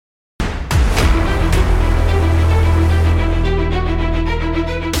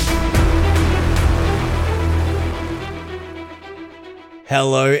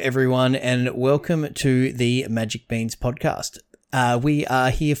Hello, everyone, and welcome to the Magic Beans podcast. We are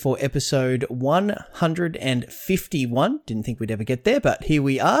here for episode 151. Didn't think we'd ever get there, but here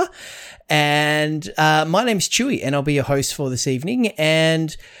we are. And my name's Chewy, and I'll be your host for this evening.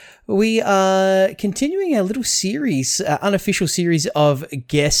 And we are continuing our little series, unofficial series of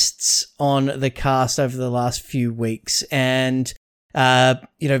guests on the cast over the last few weeks. And,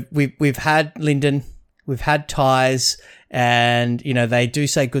 we've had Lyndon, we've had Ties, and, they do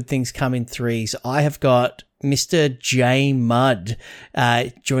say good things come in threes. I have got Mr. J Mudd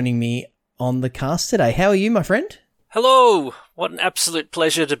joining me on the cast today. How are you, my friend? Hello. What an absolute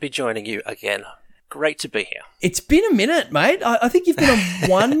pleasure to be joining you again. Great to be here. It's been a minute, mate. I think you've been on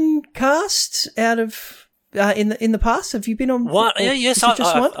one cast out of in the past. Have you been on one? Yes, I've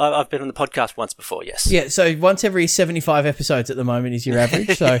one? been on the podcast once before. Yes. Yeah. So once every 75 episodes at the moment is your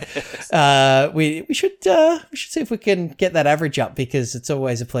average. So we should see if we can get that average up, because it's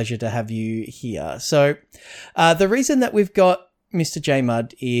always a pleasure to have you here. So the reason that we've got Mr. J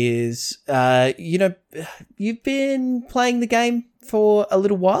Mudd is you've been playing the game for a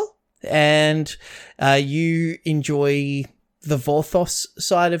little while, and you enjoy the Vorthos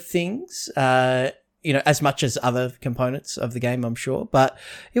side of things, as much as other components of the game, I'm sure. But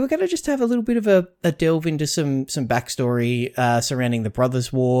we're going to just have a little bit of a delve into some backstory surrounding the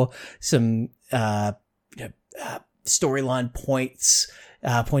Brothers' War, some storyline points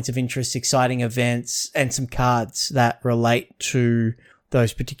of interest, exciting events, and some cards that relate to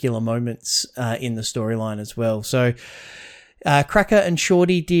those particular moments in the storyline as well. So Cracker and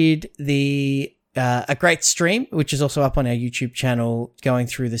Shorty did a great stream, which is also up on our YouTube channel, going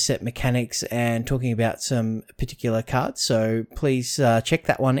through the set mechanics and talking about some particular cards. So please check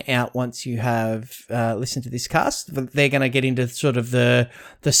that one out once you have listened to this cast. They're going to get into sort of the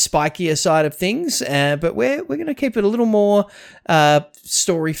spikier side of things, but we're going to keep it a little more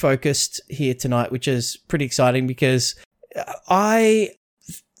story focused here tonight, which is pretty exciting, because I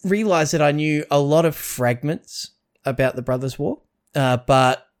realized that I knew a lot of fragments about the Brothers' War,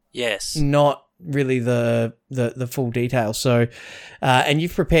 but yes, not really the full detail. So, and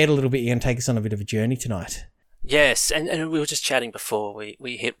you've prepared a little bit. You're going to take us on a bit of a journey tonight. Yes, and we were just chatting before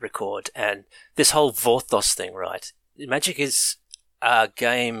we hit record, and this whole Vorthos thing, right? Magic is a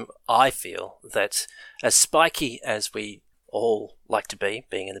game, I feel, that as spiky as we all like to be,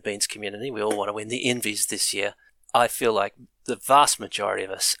 being in the Beans community, we all want to win the Envies this year. I feel like the vast majority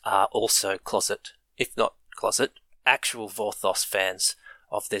of us are also actual Vorthos fans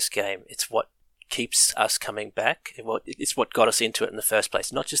of this game. It's what keeps us coming back. It's what got us into it in the first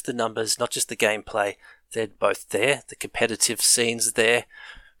place. Not just the numbers, not just the gameplay. They're both there. The competitive scene's there.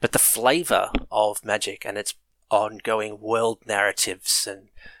 But the flavour of Magic and its ongoing world narratives, and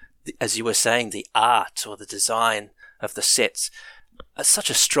as you were saying, the art or the design of the sets are such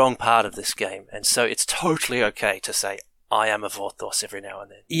a strong part of this game. And so it's totally okay to say, I am a Vorthos every now and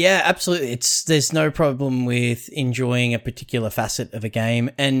then. Yeah, absolutely. There's no problem with enjoying a particular facet of a game.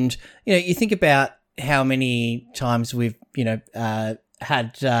 And, you think about how many times we've,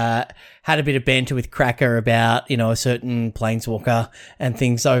 had a bit of banter with Cracker about, a certain planeswalker and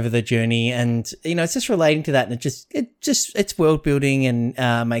things over the journey. And, it's just relating to that. And it's world building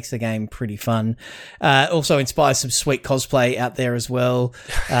and makes the game pretty fun. Also inspires some sweet cosplay out there as well,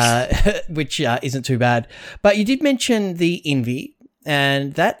 which isn't too bad. But you did mention the Envy,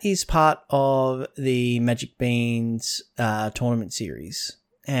 and that is part of the Magic Beans tournament series.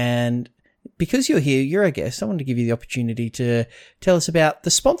 And because you're here, you're a guest, I wanted to give you the opportunity to tell us about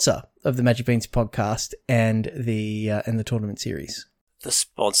the sponsor of the Magic Beans podcast and the tournament series. The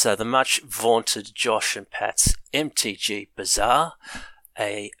sponsor, the much vaunted Josh and Pat's MTG Bazaar,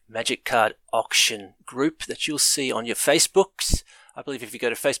 a Magic card auction group that you'll see on your Facebooks. I believe if you go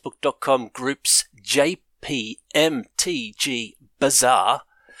to facebook.com groups JPMTG Bazaar,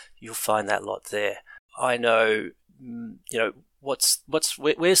 you'll find that lot there. I know,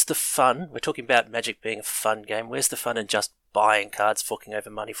 where's the fun? We're talking about Magic being a fun game. Where's the fun in just buying cards, forking over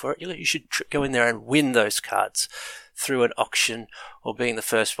money for it? You should go in there and win those cards through an auction, or being the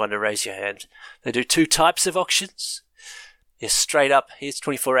first one to raise your hand. They do 2 types of auctions. Yes, straight up, here's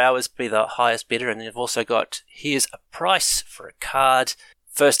 24 hours, be the highest bidder, and they've also got, here's a price for a card.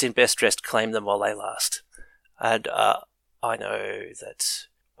 First in, best dressed, claim them while they last. And I know that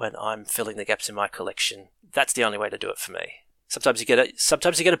when I'm filling the gaps in my collection, that's the only way to do it for me. Sometimes you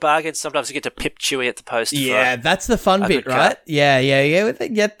get a bargain. Sometimes you get to pip Chewy at the post. Yeah, that's the fun bit, right? Yeah. I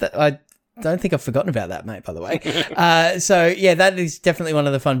don't think I've forgotten about that, mate. By the way, so yeah, that is definitely one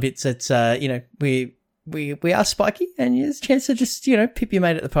of the fun bits. It's we are spiky, and there's a chance to just pip your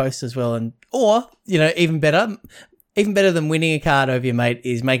mate at the post as well, or even better, even better than winning a card over your mate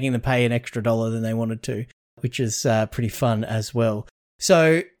is making them pay an extra $1 than they wanted to, which is pretty fun as well.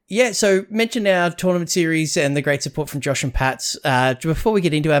 So, yeah, so mention our tournament series and the great support from Josh and Pats. Before we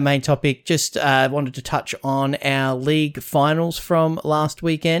get into our main topic, just wanted to touch on our league finals from last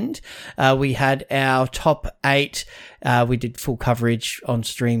weekend. We had our top 8. We did full coverage on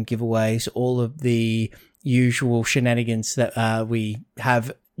stream, giveaways, all of the usual shenanigans that we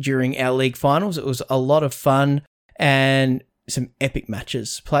have during our league finals. It was a lot of fun and some epic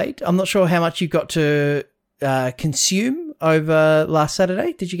matches played. I'm not sure how much you got to consume over last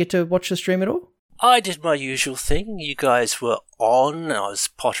Saturday. Did you get to watch the stream at all? I did my usual thing. You guys were on. I was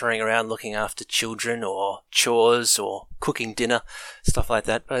pottering around looking after children or chores or cooking dinner, stuff like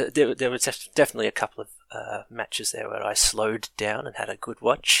that. But there was definitely a couple of matches there where I slowed down and had a good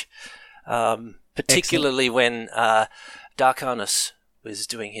watch. Particularly when Darkanus was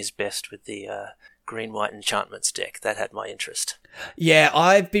doing his best with the Green-White Enchantments deck. That had my interest. Yeah,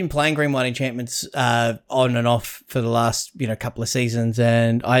 I've been playing Green-White Enchantments on and off for the last couple of seasons,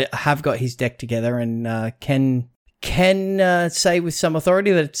 and I have got his deck together and can say with some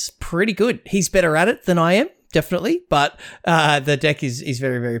authority that it's pretty good. He's better at it than I am, definitely, but the deck is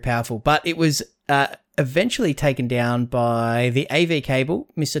very, very powerful. But it was eventually taken down by the AV Cable,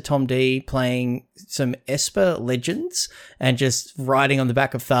 Mr. Tom D, playing some Esper Legends and just riding on the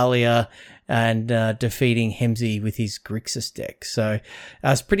back of Thalia and defeating Hemsey with his Grixis deck. So it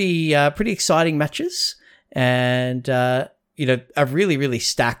was pretty exciting matches, and a really, really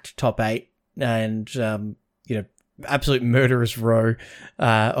stacked top 8, and absolute murderous row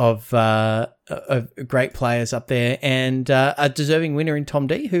of great players up there, and a deserving winner in Tom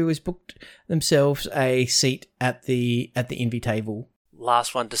D, who has booked themselves a seat at the Envy table.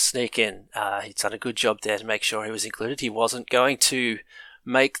 Last one to sneak in. He's done a good job there to make sure he was included. He wasn't going to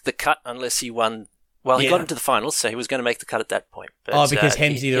make the cut unless he won. Well, he got into the finals, so he was going to make the cut at that point. But, because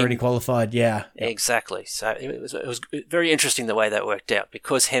Hemsey had already qualified, yeah. Exactly. So it was very interesting the way that worked out.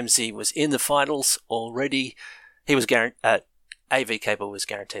 Because Hemsey was in the finals already, he was AV Cable was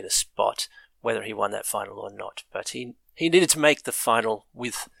guaranteed a spot, whether he won that final or not. But he needed to make the final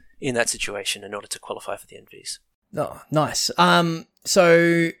in that situation in order to qualify for the Envies. Oh, nice.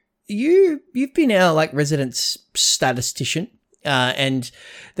 So you've been our resident statistician. And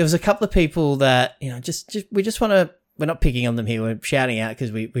there was a couple of people that, we just want to, we're not picking on them here. We're shouting out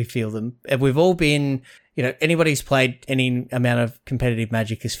because we feel them. And we've all been, anybody who's played any amount of competitive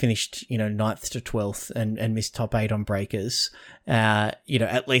Magic has finished, 9th to 12th and missed top 8 on breakers,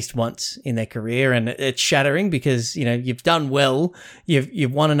 at least once in their career. And it's shattering because, you've done well.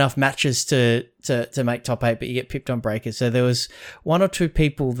 You've won enough matches to make top 8, but you get pipped on breakers. So there was one or two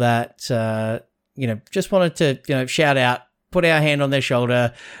people that, just wanted to, shout out, put our hand on their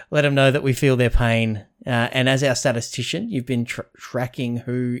shoulder, let them know that we feel their pain. And as our statistician, you've been tracking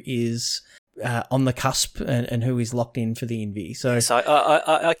who is on the cusp and who is locked in for the Envy. So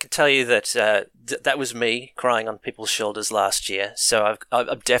I can tell you that that was me crying on people's shoulders last year. So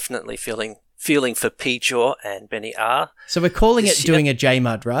I'm definitely feeling for P-Jaw and Benny R. So we're calling it doing a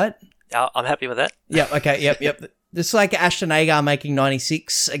J-Mud, right? I'm happy with that. Yeah, okay, yep. It's like Ashton Agar making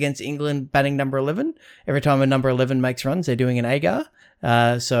 96 against England, batting number 11. Every time a number 11 makes runs, they're doing an Agar.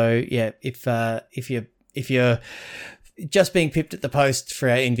 So yeah, if you're just being pipped at the post for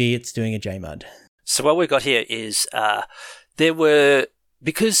our Envy, it's doing a J-Mud. So what we've got here is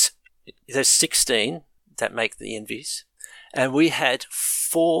because there's 16 that make the Envies, and we had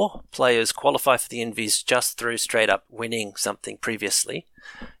 4 players qualify for the Envies just through straight up winning something previously.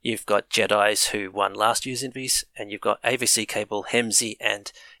 You've got Jedis who won last year's Envies, and you've got AVC Cable, Hemsey,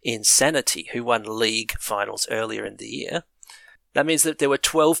 and Insanity who won league finals earlier in the year. That means that there were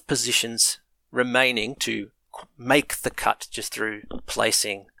 12 positions remaining to make the cut just through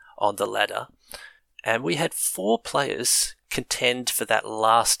placing on the ladder. And we had 4 players contend for that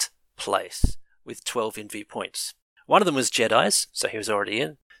last place with 12 Envy points. One of them was Jedis, so he was already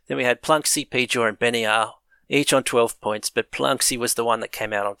in. Then we had Plunksy, P-Jaw, and Benny R, each on 12 points, but Plunksy was the one that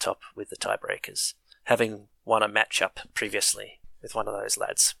came out on top with the tiebreakers, having won a matchup previously with one of those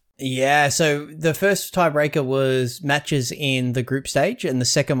lads. Yeah, so the first tiebreaker was matches in the group stage, and the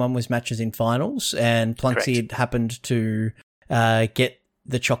second one was matches in finals, and Plunksy had happened to get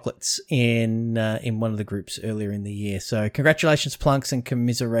the chocolates in one of the groups earlier in the year. So congratulations, Plunks, and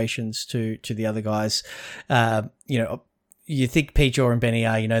commiserations to the other guys. You think P-Jaw and Benny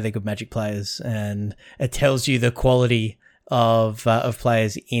are, they're good Magic players, and it tells you the quality of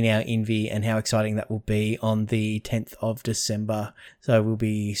players in our Envy and how exciting that will be on the 10th of December. So we'll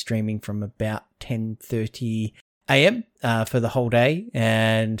be streaming from about 10:30 a.m. For the whole day,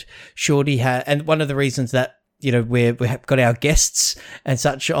 and Shorty and one of the reasons that we have got our guests and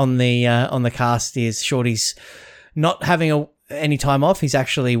such on the cast. Is Shorty's not having any time off. He's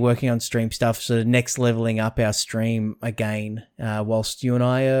actually working on stream stuff, so next leveling up our stream again, whilst you and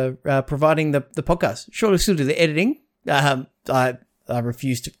I are providing the podcast. Shorty still do the editing. I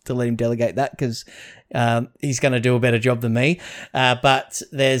refuse to let him delegate that because he's going to do a better job than me. But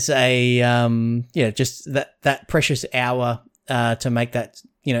there's just that precious hour to make that,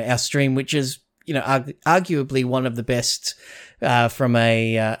 our stream, which is, arguably one of the best from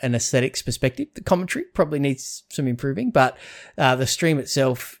an aesthetics perspective. The commentary probably needs some improving, but the stream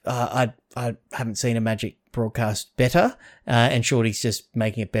itself, I haven't seen a Magic broadcast better, and Shorty's just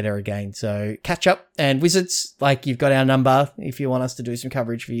making it better again. So catch up, and Wizards, you've got our number. If you want us to do some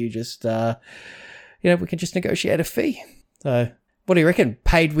coverage for you, just we can just negotiate a fee. So what do you reckon?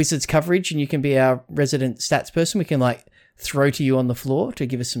 Paid Wizards coverage, and you can be our resident stats person. We can throw to you on the floor to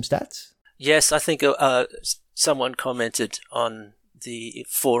give us some stats. Yes, I think someone commented on the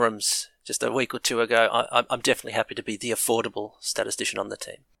forums just a week or two ago. I'm definitely happy to be the affordable statistician on the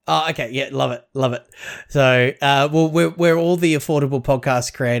team. Oh, okay. Yeah, love it. So, we're all the affordable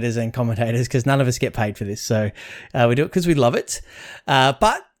podcast creators and commentators because none of us get paid for this. So, we do it because we love it.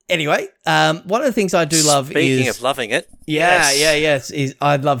 But anyway, one of the things I do love Speaking of loving it. Yes, is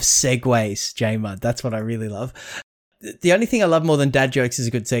I love segues, J-Mud. That's what I really love. The only thing I love more than dad jokes is a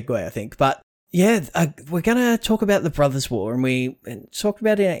good segue, I think. But yeah, we're going to talk about the Brothers' War, and we talked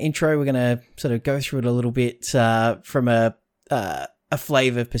about it in our intro. We're going to sort of go through it a little bit from a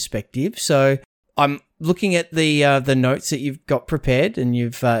flavour perspective. So I'm looking at the notes that you've got prepared, and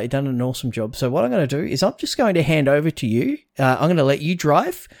you've done an awesome job. So what I'm going to do is I'm just going to hand over to you. I'm going to let you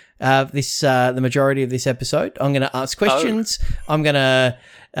drive the majority of this episode. I'm going to ask questions. Oh. I'm going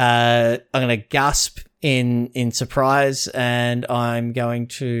to gasp in surprise, and I'm going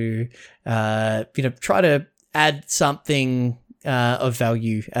to try to add something of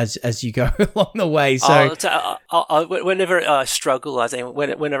value as you go along the way. So whenever I struggle, I think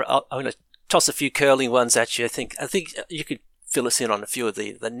whenever I'm going to toss a few curling ones at you, I think you could fill us in on a few of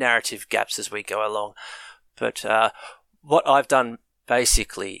the narrative gaps as we go along. But what I've done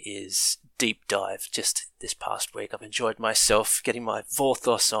basically is deep dive just this past week. I've enjoyed myself getting my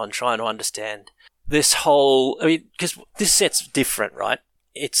Vorthos on, trying to understand this whole, because this set's different, right?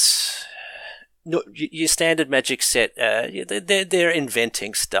 It's your standard Magic set. They're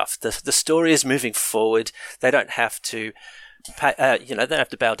inventing stuff. The story is moving forward. They don't have to, they don't have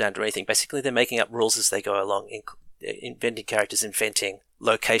to bow down to anything. Basically, they're making up rules as they go along, inventing characters, inventing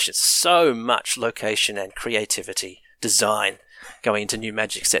locations. So much location and creativity, design going into new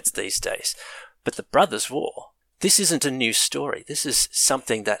Magic sets these days. But the Brothers' War, this isn't a new story. This is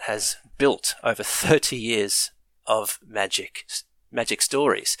something that has built over 30 years of Magic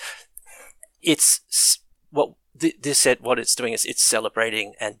stories. It's what this set, what it's doing is it's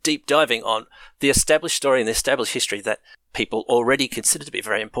celebrating and deep diving on the established story and the established history that people already consider to be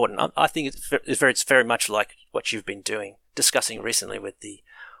very important. I think it's very much like what you've been discussing recently with the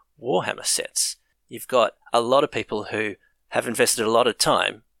Warhammer sets. You've got a lot of people who have invested a lot of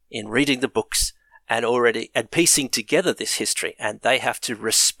time in reading the books and piecing together this history, and they have to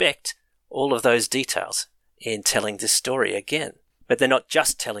respect all of those details in telling this story again. But they're not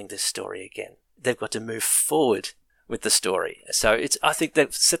just telling this story again. They've got to move forward with the story. So I think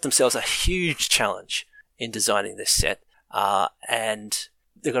they've set themselves a huge challenge in designing this set, and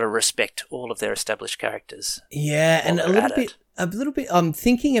they've got to respect all of their established characters. Yeah, and a little bit. I'm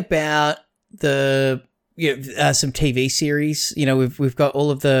thinking about some TV series. We've got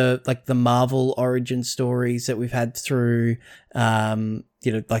all of the Marvel origin stories that we've had through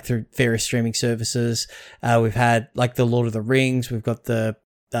through various streaming services. We've had the Lord of the Rings. We've got the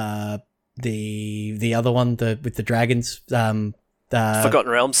other one, with the dragons. Forgotten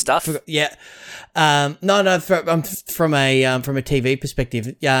Realms stuff. Yeah. From a TV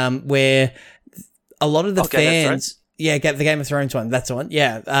perspective, where a lot of the fans, the Game of Thrones one, that's the one.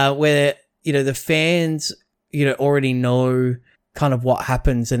 Yeah. Where, the fans, already know kind of what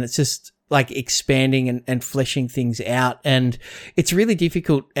happens, and it's just expanding and fleshing things out. And it's really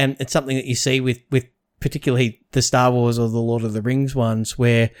difficult. And it's something that you see with particularly the Star Wars or the Lord of the Rings ones,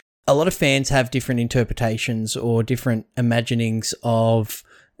 where a lot of fans have different interpretations or different imaginings of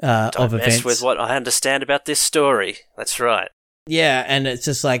events. Don't mess with what I understand about this story. That's right. Yeah, and it's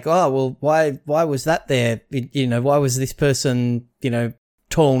just why was that there? Why was this person,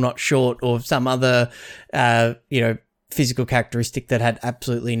 tall, not short, or some other, physical characteristic that had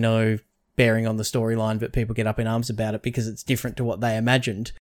absolutely no bearing on the storyline, but people get up in arms about it because it's different to what they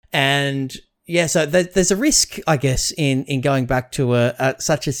imagined. And yeah, so there's a risk, I guess, in going back to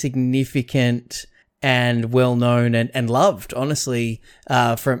such a significant and well known and loved, honestly,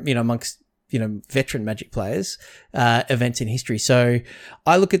 from, amongst, veteran Magic players, events in history. So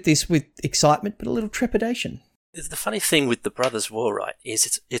I look at this with excitement, but a little trepidation. The funny thing with the Brothers' War, right,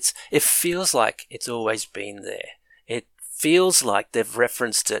 is it feels like it's always been there. It feels like they've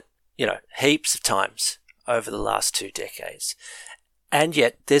referenced it, heaps of times over the last 2 decades. And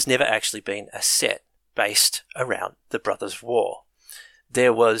yet there's never actually been a set based around the Brothers' War.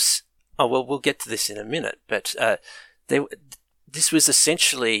 There was, we'll get to this in a minute, but this was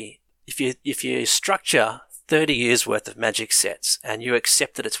essentially, if you structure 30 years worth of Magic sets and you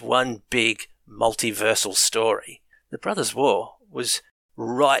accept that it's one big multiversal story, the Brothers' War was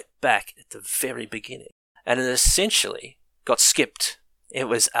right back at the very beginning, and it essentially got skipped. It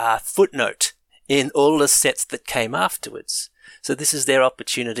was a footnote in all the sets that came afterwards. So this is their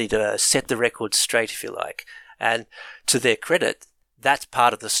opportunity to set the record straight, if you like. And to their credit, that's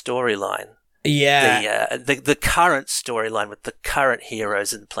part of the storyline. Yeah. The current storyline with the current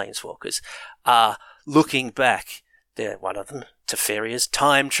heroes and planeswalkers are looking back. They're one of them, Teferi's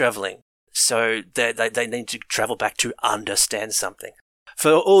time traveling. So they need to travel back to understand something.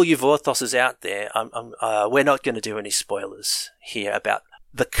 For all you Vorthoses out there, we're not going to do any spoilers here about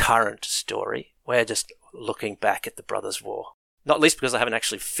the current story. We're just looking back at the Brothers' War. Not least because I haven't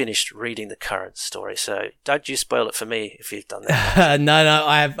actually finished reading the current story. So don't you spoil it for me if you've done that. No,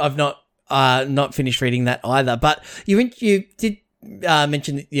 I've not finished reading that either. But you did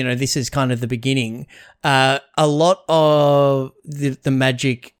mention that, this is kind of the beginning. A lot of the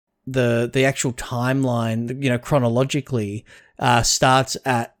Magic, the actual timeline, chronologically, starts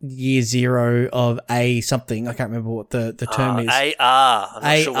at year 0 of A something. I can't remember what the term is. AR. I'm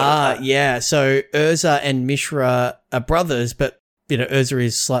not sure what it is. Yeah. So Urza and Mishra are brothers, but, Urza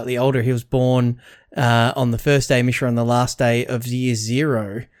is slightly older. He was born on the first day, Mishra on the last day of year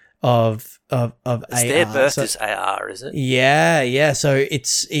 0 of AR. Their birth is AR, is it? Yeah. So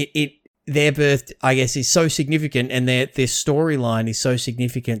their birth, I guess, is so significant, and their storyline is so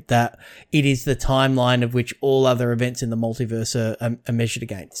significant that it is the timeline of which all other events in the multiverse are measured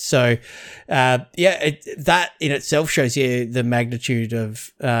against. So, that in itself shows you the magnitude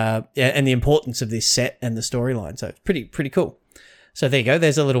of and the importance of this set and the storyline. So it's pretty cool. So there you go.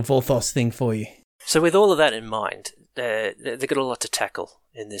 There's a little Vorthos thing for you. So with all of that in mind, they've got a lot to tackle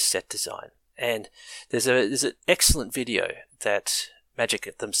in this set design, and there's an excellent video that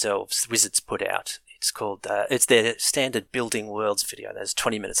Magic themselves, Wizards, put out. It's called, it's their standard Building Worlds video. There's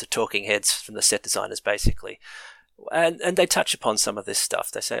 20 minutes of talking heads from the set designers, basically. And they touch upon some of this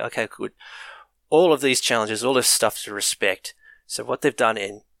stuff. They say, okay, good. All of these challenges, all this stuff to respect. So what they've done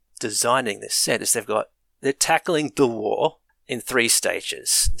in designing this set is they're tackling the war in 3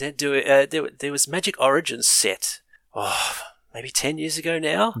 stages. They're doing, there was Magic Origins set, maybe 10 years ago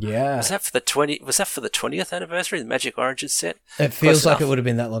now. Yeah. Was that for the 20th anniversary, the Magic Origins set? It feels like it would have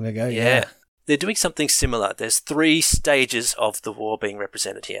been that long ago. Yeah. They're doing something similar. There's 3 stages of the war being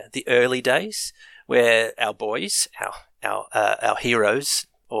represented here. The early days, where our boys, our heroes,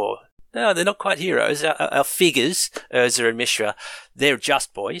 or no, they're not quite heroes, our figures, Urza and Mishra, they're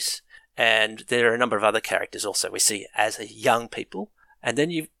just boys. And there are a number of other characters also we see as young people. And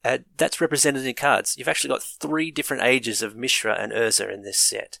then that's represented in cards. You've actually got 3 different ages of Mishra and Urza in this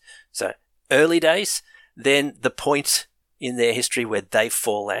set. So early days, then the point in their history where they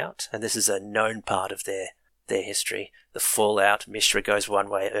fall out, and this is a known part of their history. The fallout, Mishra goes one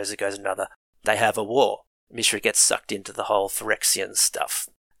way, Urza goes another. They have a war. Mishra gets sucked into the whole Phyrexian stuff,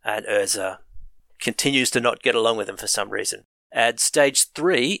 and Urza continues to not get along with him for some reason. And stage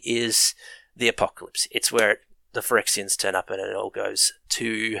 3 is the apocalypse. It's where the Phyrexians turn up and it all goes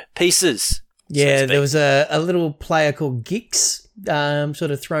to pieces. Yeah, there was a little player called Gix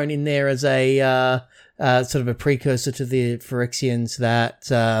sort of thrown in there as a sort of a precursor to the Phyrexians that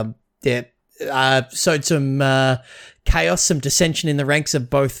sowed some chaos, some dissension in the ranks of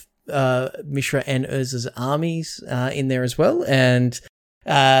both Mishra and Urza's armies in there as well. And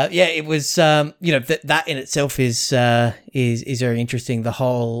it was that in itself is very interesting. The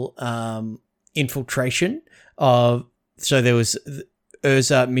whole infiltration of, so there was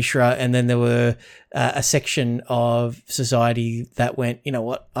Urza, Mishra, and then there were a section of society that went, you know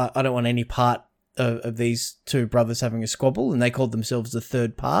what, I don't want any part of these 2 brothers having a squabble, and they called themselves the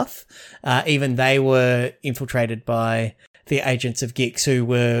Third Path. Even they were infiltrated by the agents of Gix, who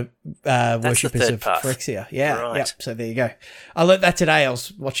were worshippers of Phyrexia. Yeah, right. Yep. So there you go. I learned that today. I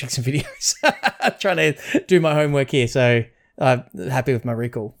was watching some videos, trying to do my homework here. So I'm happy with my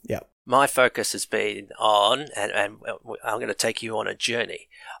recall. Yeah. My focus has been on, and I'm going to take you on a journey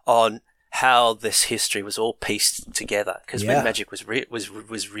on how this history was all pieced together. Because Yeah. when Magic was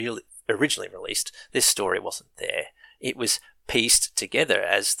really originally released, this story wasn't there. It was pieced together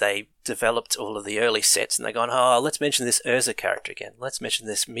as they developed all of the early sets, and they're going, oh, let's mention this Urza character again. Let's mention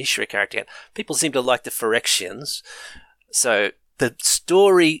this Mishra character again. People seem to like the Phyrexians. So the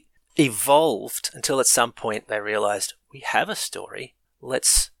story evolved until at some point they realized, we have a story.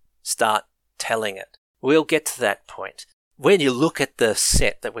 Let's start telling it. We'll get to that point. When you look at the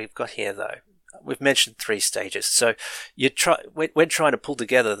set that we've got here, though, we've mentioned 3 stages. So when trying to pull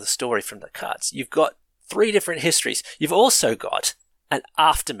together the story from the cards, you've got 3 different histories. You've also got an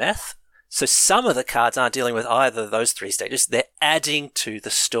aftermath. So some of the cards aren't dealing with either of those 3 stages. They're adding to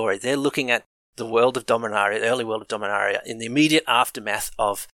the story. They're looking at the world of Dominaria, the early world of Dominaria, in the immediate aftermath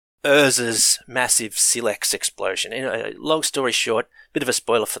of Urza's massive Silex explosion. Long story short, bit of a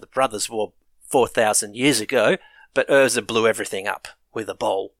spoiler for the Brothers' War 4,000 years ago, but Urza blew everything up with a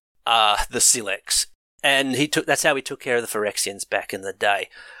bowl, the Silex. And that's how he took care of the Phyrexians back in the day.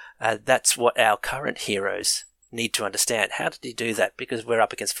 That's what our current heroes need to understand. How did he do that? Because we're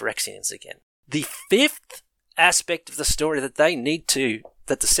up against Phyrexians again. The 5th aspect of the story that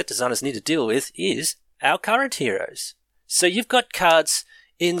the set designers need to deal with is our current heroes. So you've got cards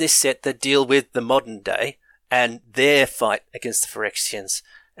in this set that deal with the modern day and their fight against the Phyrexians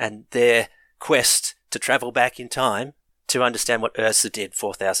and their quest to travel back in time to understand what Urza did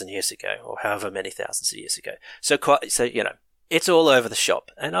 4,000 years ago, or however many thousands of years ago. So it's all over the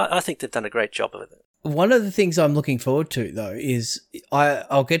shop, and I think they've done a great job of it. One of the things I'm looking forward to, though, is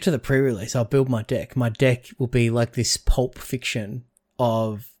I'll get to the pre-release. I'll build my deck. My deck will be like this pulp fiction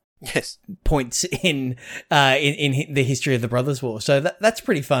of points in the history of the Brothers' War. So that's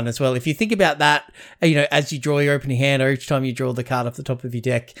pretty fun as well. If you think about that, as you draw your opening hand, or each time you draw the card off the top of your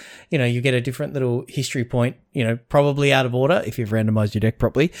deck, you get a different little history point, probably out of order if you've randomized your deck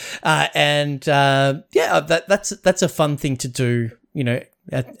properly. That's a fun thing to do,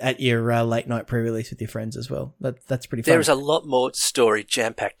 at your late night pre-release with your friends as well. That's pretty fun. There is a lot more story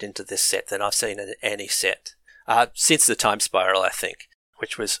jam-packed into this set than I've seen in any set since the Time Spiral, I think,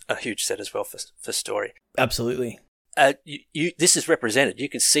 which was a huge set as well for story. Absolutely. This is represented. You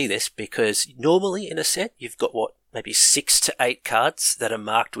can see this because normally in a set, you've got maybe 6 to 8 cards that are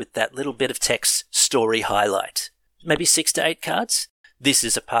marked with that little bit of text story highlight. Maybe 6 to 8 cards. This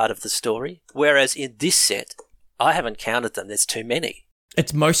is a part of the story. Whereas in this set, I haven't counted them. There's too many.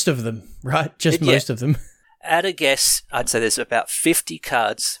 It's most of them, right? Most of them. At a guess, I'd say there's about 50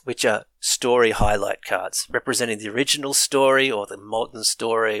 cards which are story highlight cards, representing the original story or the modern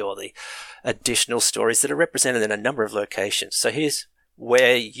story or the additional stories that are represented in a number of locations. So here's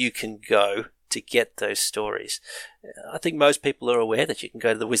where you can go to get those stories. I think most people are aware that you can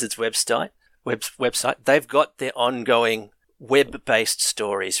go to the Wizards website. They've got their ongoing web-based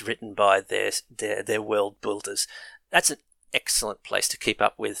stories written by their world builders. That's an excellent place to keep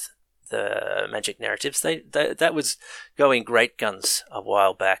up with the Magic narratives. That was going great guns a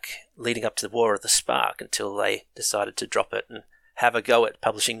while back, leading up to the War of the Spark, until they decided to drop it and have a go at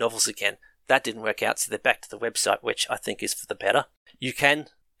publishing novels again. That didn't work out, so they're back to the website, which I think is for the better. You can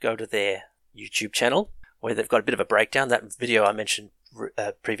go to their YouTube channel, where they've got a bit of a breakdown. That video I mentioned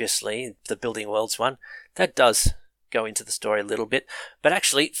previously, the Building Worlds one, that does go into the story a little bit. But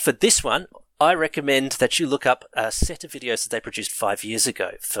actually, for this one, I recommend that you look up a set of videos that they produced 5 years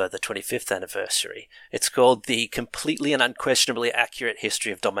ago for the 25th anniversary. It's called The Completely and Unquestionably Accurate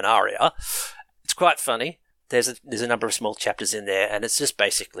History of Dominaria. It's quite funny. There's a number of small chapters in there, and it's just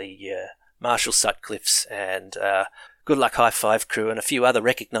basically Marshall Sutcliffe's and Good Luck High Five crew and a few other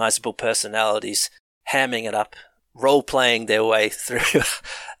recognisable personalities hamming it up, role-playing their way through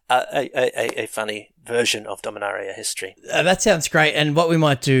a funny version of Dominaria history. That sounds great. And what we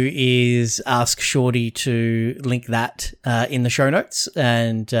might do is ask Shorty to link that in the show notes,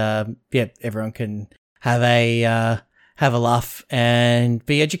 and everyone can have a laugh and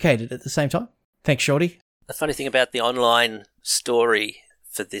be educated at the same time. Thanks, Shorty. The funny thing about the online story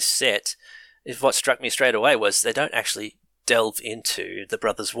for this set is what struck me straight away was they don't actually delve into the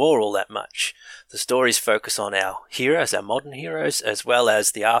Brothers' War all that much. The stories focus on our heroes, our modern heroes, as well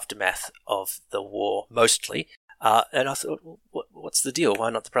as the aftermath of the war, mostly. And I thought, what's the deal? Why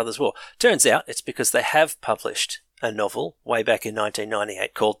not the Brothers' War? Turns out it's because they have published a novel way back in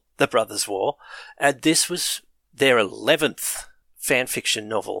 1998 called The Brothers' War, and this was their 11th fan fiction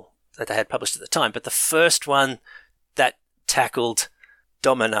novel that they had published at the time, but the first one that tackled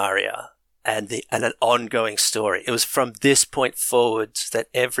Dominaria and an ongoing story. It was from this point forwards that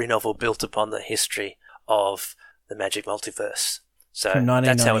every novel built upon the history of the Magic multiverse. So from 1998.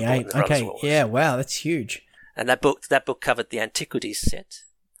 That's how important the Brothers' War was. Yeah, wow, that's huge. And that book covered the Antiquities set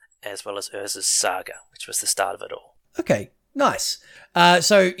as well as Urza's saga, which was the start of it all. Okay, nice.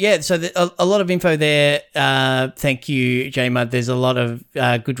 So a lot of info there. Thank you, JMUD. There's a lot of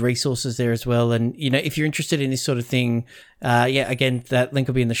good resources there as well. And, if you're interested in this sort of thing, again, that link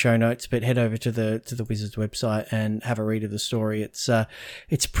will be in the show notes, but head over to the Wizards website and have a read of the story.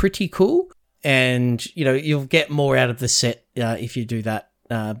 It's pretty cool. And, you'll get more out of the set if you do that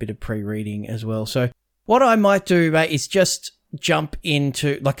bit of pre-reading as well. So what I might do, mate, is just jump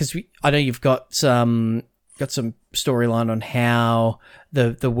into, because I know you've got some storyline on how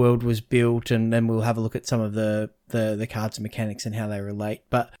the world was built, and then we'll have a look at some of the cards and mechanics and how they relate.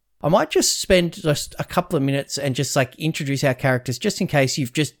 But I might just spend just a couple of minutes and just introduce our characters, just in case you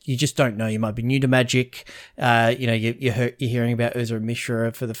just don't know. You might be new to Magic. You're hearing about Urza and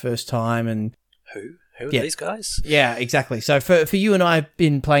Mishra for the first time, and who are these guys? Yeah, exactly. So for you and I have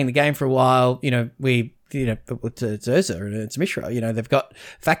been playing the game for a while. It's Urza and it's Mishra. They've got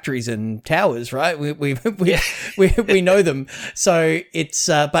factories and towers, right? We know them. So it's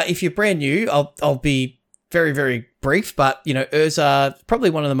but if you're brand new, I'll be very, very brief. But Urza, probably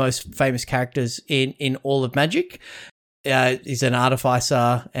one of the most famous characters in all of Magic. He's an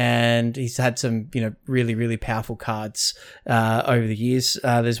artificer, and he's had some really, really powerful cards over the years.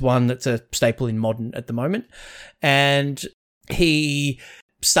 There's one that's a staple in Modern at the moment, and he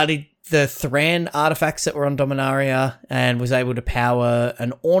studied the Thran artifacts that were on Dominaria and was able to power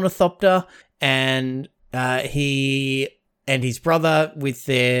an Ornithopter, and he and his brother with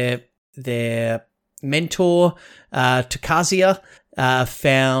their mentor, Tukazia,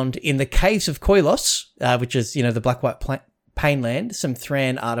 found in the caves of Koilos, which is, the Black-White Painland, some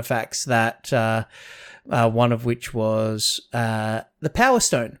Thran artifacts that one of which was the Power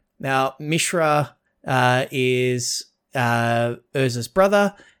Stone. Now, Mishra is Urza's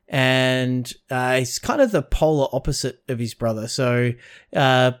brother, and he's kind of the polar opposite of his brother. So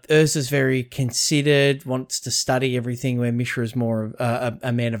Urza's very considered, wants to study everything, where Mishra is more of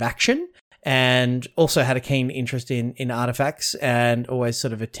a man of action, and also had a keen interest in artifacts, and always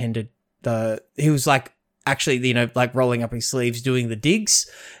sort of attended he was actually, rolling up his sleeves, doing the digs,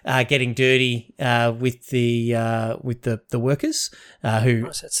 getting dirty with the workers who.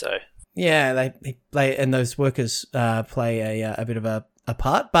 I said so. Yeah, they play, and those workers play a bit of a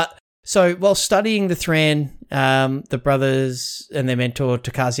part. But so while studying the Thran, the brothers and their mentor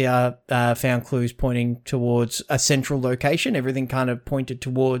Tukazia found clues pointing towards a central location. Everything kind of pointed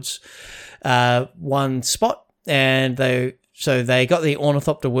towards one spot, and they got the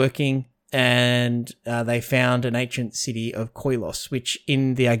Ornithopter working, and they found an ancient city of Koilos, which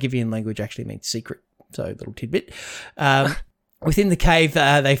in the Argivian language actually means secret. So, little tidbit. Within the cave,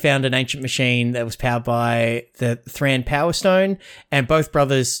 they found an ancient machine that was powered by the Thran Power Stone, and both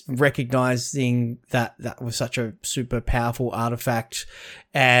brothers recognizing that was such a super powerful artifact,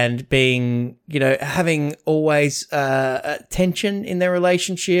 and being, having always tension in their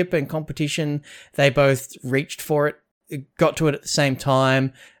relationship and competition, they both reached for it, got to it at the same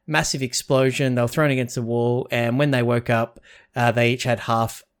time. Massive explosion. They were thrown against the wall, and when they woke up, they each had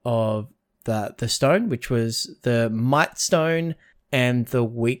half of the stone, which was the Might Stone and the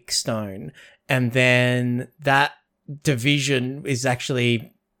Weak Stone. And then that division is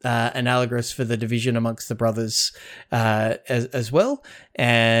actually analogous for the division amongst the brothers as well.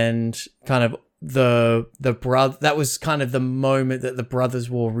 And kind of that was kind of the moment that the Brothers'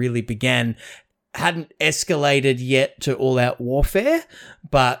 War really began. Hadn't escalated yet to all-out warfare,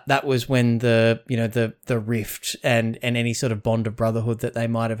 but that was when the rift and any sort of bond of brotherhood that they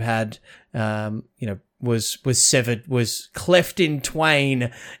might have had, was severed, was cleft in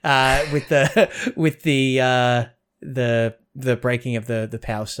twain, with the breaking of the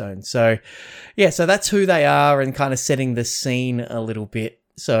Power Stone. So, yeah, so that's who they are, and kind of setting the scene a little bit.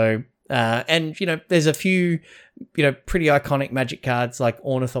 So, and there's a few, pretty iconic Magic cards like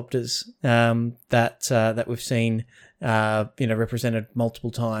Ornithopters that we've seen, represented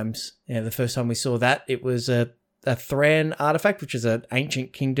multiple times. The first time we saw that, it was a Thran artifact, which is an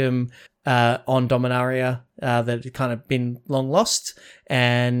ancient kingdom on Dominaria that had kind of been long lost.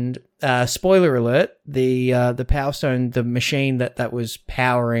 And spoiler alert, the Power Stone, the machine that was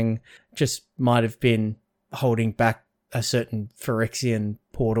powering, just might have been holding back a certain Phyrexian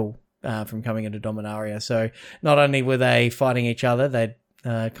portal from coming into Dominaria. So not only were they fighting each other, they'd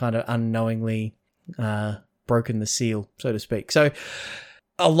kind of unknowingly broken the seal, so to speak. So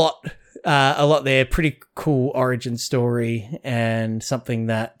a lot there. Pretty cool origin story, and something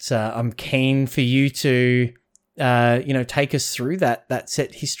that I'm keen for you to take us through that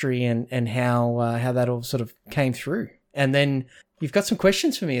set history and how that all sort of came through. And then you've got some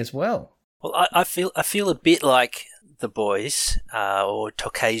questions for me as well. Well, I feel a bit like the boys, or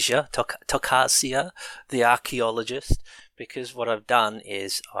Tokasia, the archaeologist, because what I've done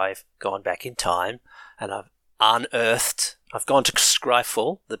is I've gone back in time and I've gone to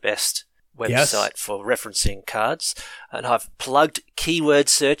Scryfall, the best website for referencing cards, and I've plugged keyword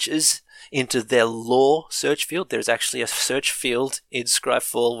searches into their lore search field. There's actually a search field in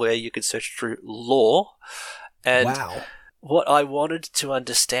Scryfall where you can search through lore. And what I wanted to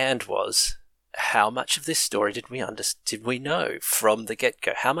understand was, how much of this story did we know from the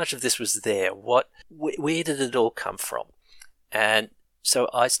get-go? How much of this was there? Where did it all come from? And so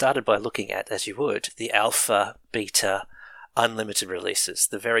I started by looking at, as you would, the alpha, beta, unlimited releases,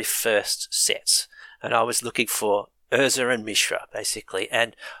 the very first sets. And I was looking for Urza and Mishra, basically.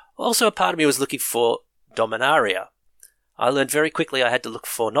 And also a part of me was looking for Dominaria. I learned very quickly I had to look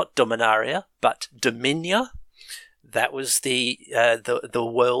for not Dominaria, but Dominia. That was the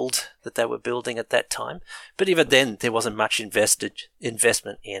world that they were building at that time. But even then, there wasn't much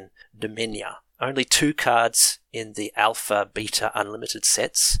investment in Dominia. Only 2 cards in the Alpha, Beta, Unlimited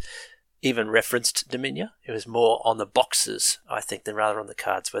sets even referenced Dominia. It was more on the boxes, I think, than rather on the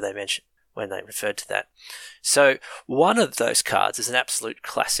cards when they referred to that. So one of those cards is an absolute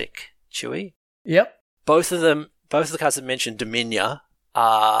classic, Chewy. Yep. Both of the cards that mention Dominia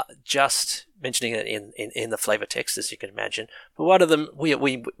are just mentioning it in the flavor text, as you can imagine. But one of them we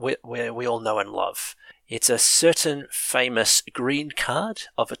all know and love. It's a certain famous green card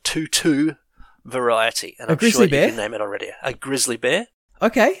of a 2/2 variety, and I'm sure you can name it already. A grizzly bear.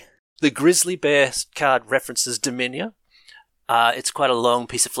 Okay. The grizzly bear card references Dominia. It's quite a long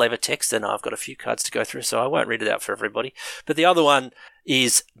piece of flavor text, and I've got a few cards to go through, so I won't read it out for everybody. But the other one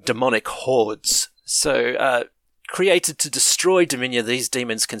is demonic hordes. So, created to destroy Dominia, these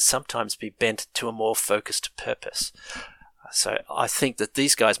demons can sometimes be bent to a more focused purpose. So I think that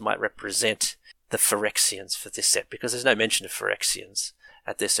these guys might represent the Phyrexians for this set, because there's no mention of Phyrexians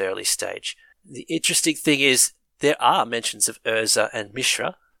at this early stage. The interesting thing is there are mentions of Urza and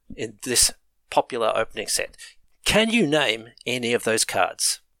Mishra in this popular opening set. Can you name any of those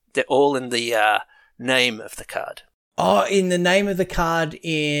cards? They're all in the name of the card. Oh, in the name of the card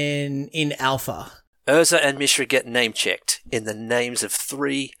in Alpha. Urza and Mishra get name-checked in the names of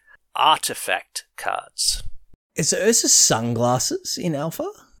 3 artifact cards. Is Urza's sunglasses in Alpha?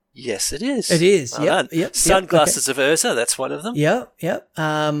 Yes, it is. It is, yep. Sunglasses of Urza, that's one of them. Yep.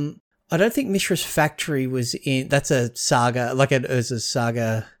 I don't think Mishra's Factory was in... That's a saga, like an Urza's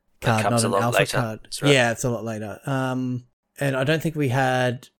saga card, not an Alpha card. Right. Yeah, it's a lot later. And I don't think we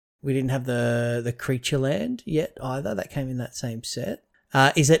didn't have the Creature Land yet either. That came in that same set.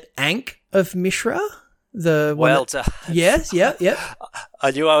 Is it Ankh of Mishra? Yes, yep.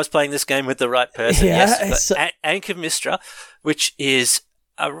 I knew I was playing this game with the right person. Yeah, yes, Ankh of Mishra, which is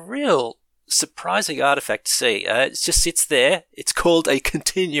a real surprising artifact to see. It just sits there. It's called a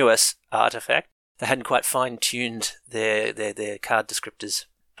continuous artifact. They hadn't quite fine-tuned their card descriptors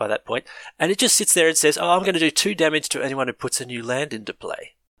by that point. And it just sits there and says, I'm going to do 2 damage to anyone who puts a new land into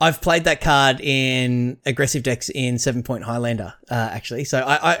play. I've played that card in aggressive decks in 7-Point Highlander, actually. So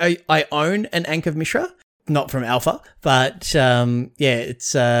I own an Ankh of Mishra, not from Alpha, but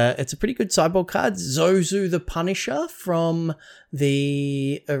it's a pretty good sideboard card. Zozu the Punisher from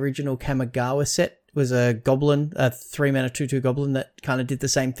the original Kamigawa set was a goblin, a 3-mana 2/2 goblin that kind of did the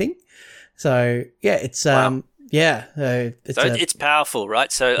same thing. So yeah, it's wow. It's powerful,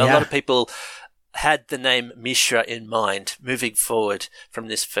 right? So a lot of people had the name Mishra in mind moving forward from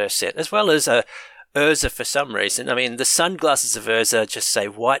this first set, as well as Urza for some reason. I mean, the sunglasses of Urza just say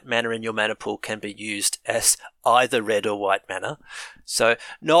white mana in your mana pool can be used as either red or white mana. So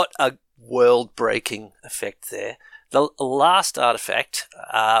not a world-breaking effect there. The last artifact,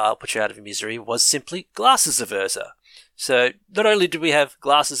 I'll put you out of your misery, was simply Glasses of Urza. So not only did we have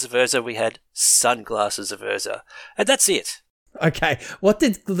Glasses of Urza, we had Sunglasses of Urza. And that's it. Okay. What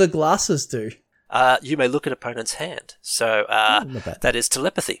did the glasses do? You may look at opponent's hand. So that is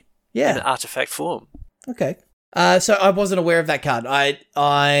telepathy in an artifact form. Okay. So I wasn't aware of that card.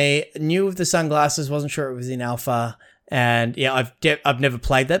 I knew of the sunglasses, wasn't sure it was in Alpha. And yeah, I've never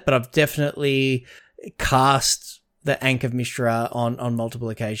played that, but I've definitely cast the Ankh of Mishra on multiple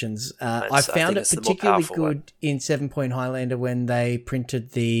occasions. I found it particularly good in 7-Point Highlander when they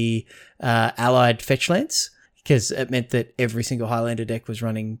printed the allied fetchlands, because it meant that every single Highlander deck was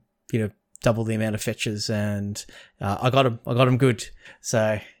running, double the amount of fetches, and I got them good.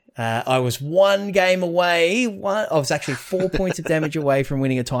 So I was 1 game away. I was actually 4 points of damage away from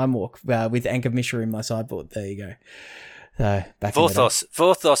winning a Time Walk with Ankh of Mishra in my sideboard. There you go. So back Vorthos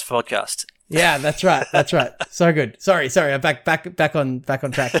podcast. Yeah, that's right. So good. Sorry. I'm back on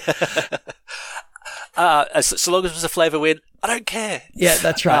track. So long as it was a flavour win, I don't care. Yeah,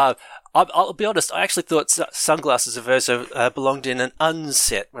 that's right. I'll be honest, I actually thought Sunglasses of Urza belonged in an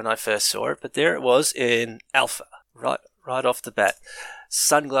unset when I first saw it, but there it was in Alpha, right off the bat.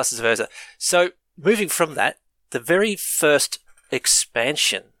 Sunglasses of Urza. So, moving from that, the very first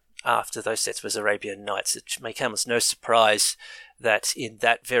expansion after those sets was Arabian Nights. It may come as no surprise that in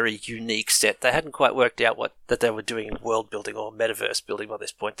that very unique set, they hadn't quite worked out that they were doing in world building or metaverse building by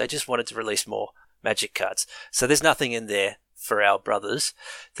this point. They just wanted to release more Magic cards. So there's nothing in there for our brothers.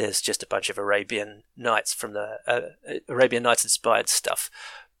 There's just a bunch of Arabian Nights from the Arabian Nights inspired stuff.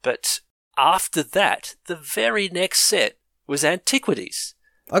 But after that, the very next set was Antiquities.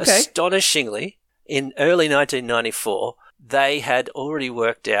 Okay. Astonishingly, in early 1994, they had already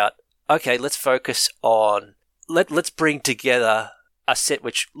worked out, okay, let's focus on, let's bring together a set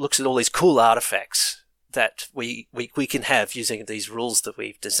which looks at all these cool artifacts that we can have using these rules that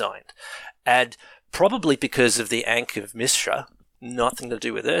we've designed. And probably because of the Ankh of Mishra, nothing to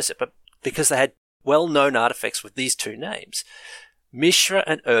do with Urza, but because they had well-known artifacts with these two names, Mishra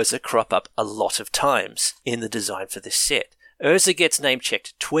and Urza crop up a lot of times in the design for this set. Urza gets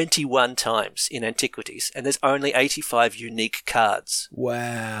name-checked 21 times in Antiquities, and there's only 85 unique cards.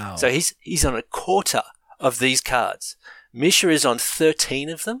 Wow. So he's on a quarter of these cards. Mishra is on 13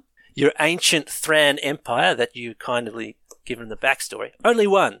 of them. Your ancient Thran Empire that you kindly given the backstory, only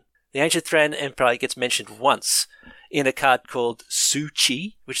one. The ancient Thran Empire gets mentioned once in a card called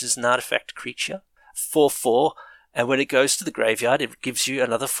Su-Chi, which is an artifact creature, 4/4, and when it goes to the graveyard, it gives you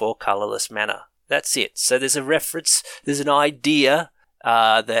another 4 colorless mana. That's it. So there's a reference, there's an idea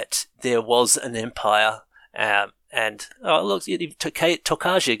that there was an empire, and look,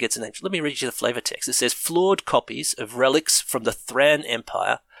 Tokaja gets an name. Let me read you the flavor text. It says, flawed copies of relics from the Thran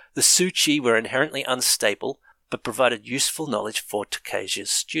Empire, the Su-Chi were inherently unstable, but provided useful knowledge for Tokaja's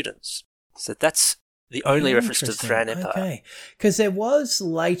students. So that's the only reference to the Thran Empire. Okay. Because there was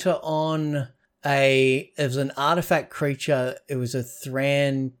later on it was an artifact creature, it was a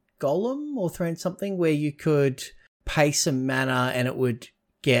Thran Golem or Thran something, where you could pay some mana and it would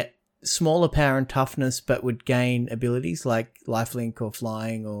get smaller power and toughness, but would gain abilities like lifelink or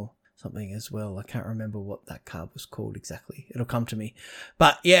flying or something as well. I can't remember what that card was called exactly. It'll come to me.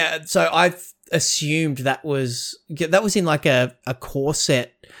 But yeah, so I've assumed that was in like a core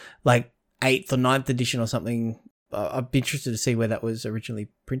set, like 8th or 9th edition or something. I'd be interested to see where that was originally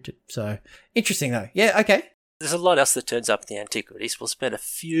printed. So interesting though. Yeah, okay. There's a lot else that turns up in the Antiquities. We'll spend a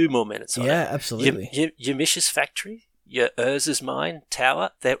few more minutes on it. Yeah, absolutely. Your Mishra's factory, your Urza's mine,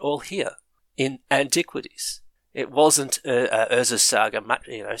 tower, they're all here in Antiquities. It wasn't Urza's saga,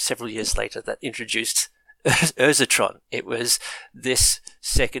 several years later that introduced Urzatron. It was this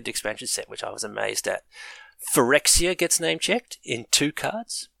second expansion set, which I was amazed at. Phyrexia gets name-checked in 2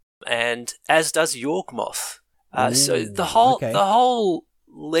 cards, and as does Yawgmoth. So the whole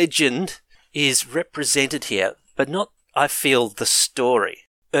legend is represented here, but not, I feel, the story.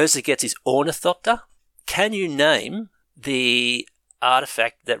 Urza gets his Ornithopter. Can you name the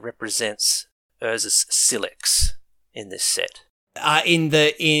artifact that represents Urza's Silex in this set? In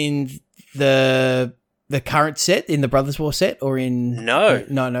the current set, in the Brothers War set, or in no,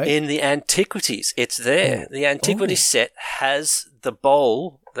 in the Antiquities, it's there. The Antiquities set has the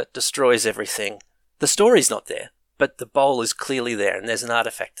bowl that destroys everything. The story's not there, but the bowl is clearly there, and there's an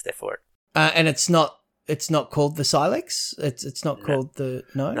artifact there for it. And it's not called the Silex. It's not called the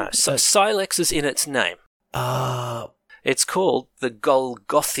no. So Silex is in its name. It's called the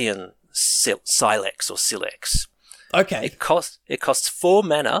Golgothian Silex or Silex. Okay. It costs 4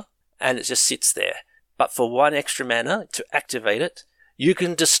 mana and it just sits there. But for 1 extra mana to activate it, you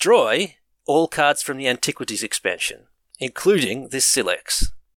can destroy all cards from the Antiquities expansion, including this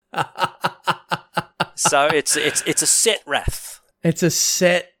Silex. So it's a set Wrath. It's a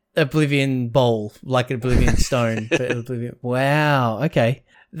set Oblivion bowl, like an Oblivion stone. But Oblivion. Wow. Okay.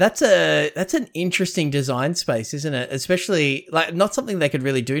 That's an interesting design space, isn't it? Especially like not something they could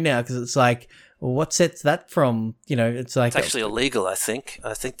really do now because it's like, well, what set's that from? It's like it's actually illegal. I think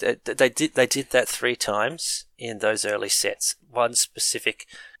that they did that 3 times in those early sets. One specific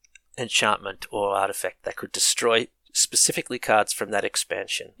enchantment or artifact that could destroy specifically cards from that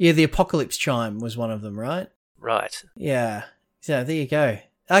expansion. Yeah, the Apocalypse Chime was one of them, right? Right. Yeah. So there you go.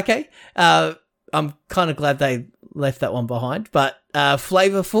 Okay. I'm kind of glad they left that one behind, but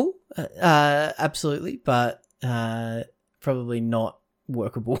flavorful, absolutely, but probably not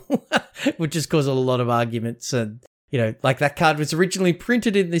workable. Would just cause a lot of arguments, and like that card was originally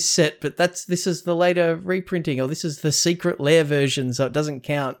printed in this set, but this is the later reprinting, or this is the secret lair version, so it doesn't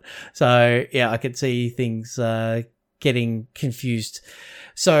count. So yeah, I could see things getting confused.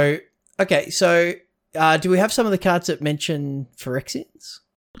 So okay, so Do we have some of the cards that mention Phyrexians?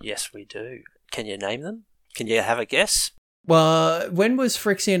 Yes, we do. Can you name them? Can you have a guess? Well, when was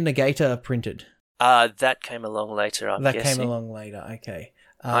Phyrexian Negator printed? That came along later, I'm guessing. That came along later, okay.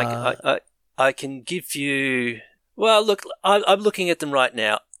 I can give you... Well, look, I'm looking at them right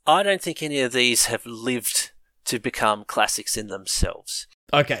now. I don't think any of these have lived to become classics in themselves.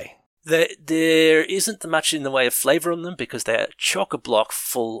 Okay. There isn't much in the way of flavour on them because they're chock-a-block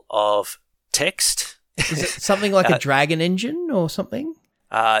full of text. Is it something like a dragon engine or something?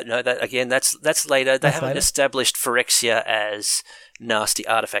 No, that's later. They haven't later? established Phyrexia as nasty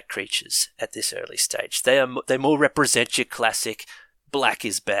artifact creatures at this early stage. They more represent your classic black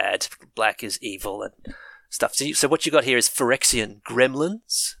is bad, black is evil and stuff. So what you got here is Phyrexian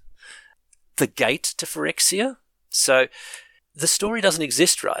gremlins, the gate to Phyrexia. So the story doesn't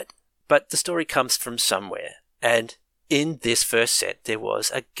exist, right? But the story comes from somewhere. And in this first set, there was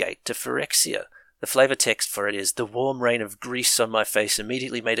a gate to Phyrexia. The flavour text for it is, the warm rain of grease on my face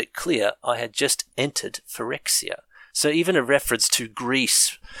immediately made it clear I had just entered Phyrexia. So even a reference to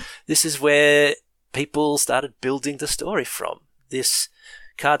Greece. This is where people started building the story from.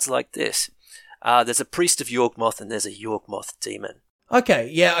 Cards like this. There's a priest of Yawgmoth and there's a Yawgmoth demon. Okay,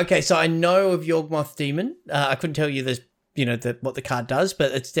 yeah, okay. So I know of Yawgmoth Demon. I couldn't tell you what the card does,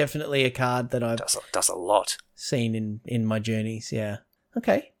 but it's definitely a card that I've does a lot. Seen in my journeys. Yeah.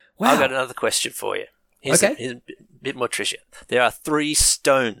 Okay. Wow. I've got another question for you. Here's a bit more trivia. There are 3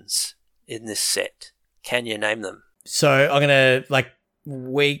 stones in this set. Can you name them? So I'm gonna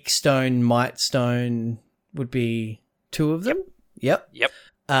Weak Stone, Might Stone would be 2 of them. Yep.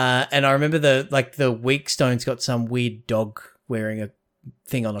 And I remember the Weak Stone's got some weird dog wearing a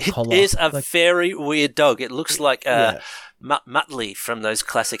thing on a collar. It is a very weird dog. It looks like Muttley from those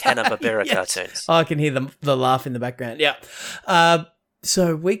classic Hanna-Barbera cartoons. Oh, I can hear the laugh in the background. Yeah.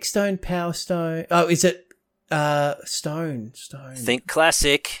 So Weak Stone, Power Stone. Oh, is it Stone? Think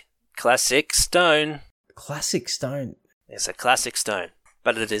classic stone. Classic stone. It's a classic stone,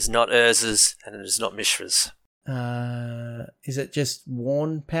 but it is not Urza's and it is not Mishra's. Is it just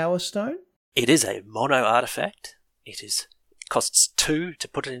worn Power Stone? It is a mono artifact. It costs 2 to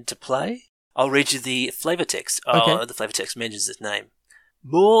put it into play. I'll read you the flavour text. Okay. The flavour text mentions its name.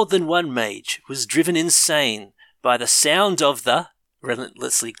 More than one mage was driven insane by the sound of the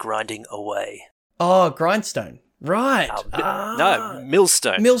relentlessly grinding away. Oh, Grindstone. Right. No,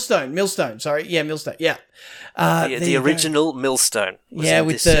 Millstone. Millstone. Sorry. Yeah, Millstone. Yeah. The original Millstone. Yeah,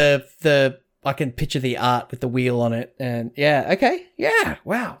 with the I can picture the art with the wheel on it. And yeah, okay. Yeah.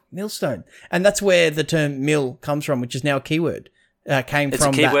 Wow. Millstone. And that's where the term mill comes from, which is now a keyword. It's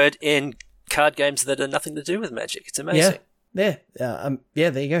a keyword in card games that are nothing to do with Magic. It's amazing. Yeah. Yeah,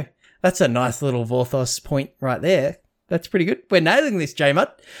 there you go. That's a nice little Vorthos point right there. That's pretty good. We're nailing this,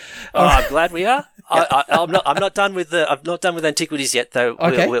 J-Mutt. I'm glad we are. I'm not done with antiquities yet, though.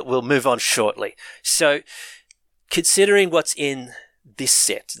 Okay. We'll move on shortly. So, considering what's in this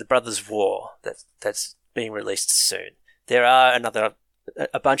set, the Brothers' War, that's being released soon, there are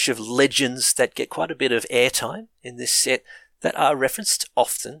a bunch of legends that get quite a bit of airtime in this set that are referenced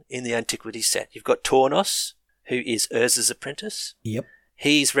often in the antiquities set. You've got Tornos, who is Urza's apprentice. Yep.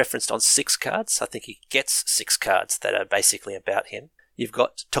 He's referenced on 6 cards. I think he gets 6 cards that are basically about him. You've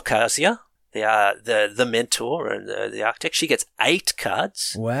got Tokasia, the mentor and the architect. She gets 8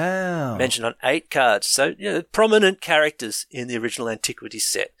 cards. Wow. Mentioned on 8 cards. So, prominent characters in the original Antiquities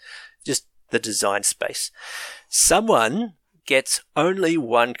set. Just the design space. Someone gets only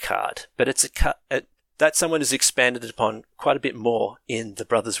 1 card, but it's that someone is expanded upon quite a bit more in the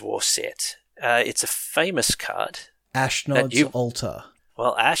Brothers' War set. It's a famous card. Ashnod's Altar.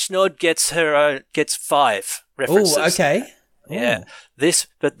 Well, Ashnod gets 5 references. Oh, okay. Yeah.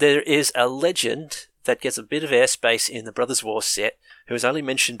 But there is a legend that gets a bit of airspace in the Brothers' War set who is only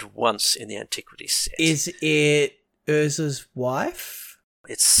mentioned once in the Antiquities set. Is it Urza's wife?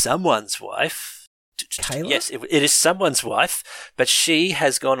 It's someone's wife. Kayla? Yes, it is someone's wife, but she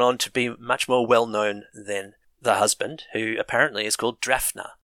has gone on to be much more well-known than the husband, who apparently is called Drafna.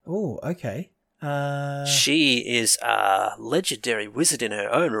 Oh, okay. She is a legendary wizard in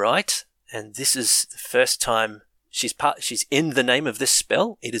her own right, and this is the first time she's in the name of this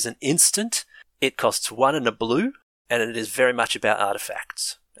spell. It is an instant. It costs 1 and a blue, and it is very much about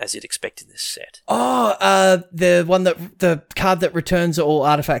artifacts, as you'd expect in this set. Oh, the card that returns all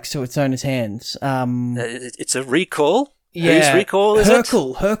artifacts to its owner's hands. It's a recall. Yeah. Whose recall is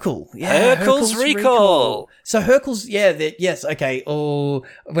Hercule. Yeah, Hercule's recall. So Hercule's, yes, okay. Oh,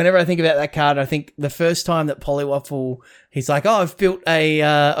 whenever I think about that card, I think the first time that Polywaffle, he's like, oh, I've built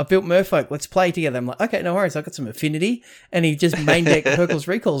Merfolk. Let's play together. I'm like, okay, no worries. I've got some affinity. And he just main deck Hercule's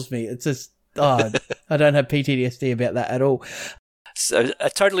recalls me. It's just Oh, I don't have PTSD about that at all. So a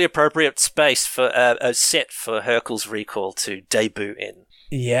totally appropriate space for a set for Hercule's Recall to debut in.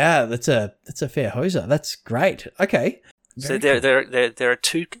 Yeah, that's a fair hoser. That's great. Okay. So there are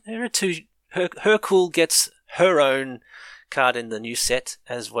two. Hercule gets her own card in the new set,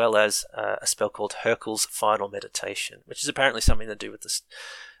 as well as a spell called Hercule's Final Meditation, which is apparently something to do with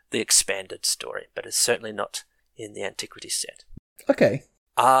the expanded story, but it's certainly not in the Antiquity set. Okay.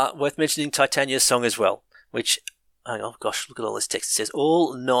 Worth mentioning Titania's song as well, which, oh gosh, look at all this text. It says,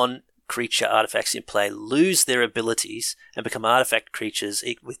 all non-creature artifacts in play lose their abilities and become artifact creatures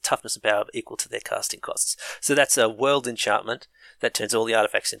with toughness and power equal to their casting costs. So that's a world enchantment that turns all the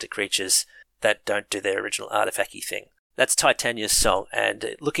artifacts into creatures that don't do their original artifact-y thing. That's Titania's song,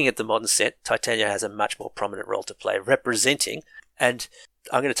 and looking at the modern set, Titania has a much more prominent role to play, representing, and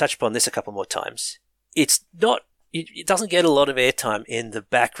I'm going to touch upon this a couple more times. It doesn't get a lot of airtime in the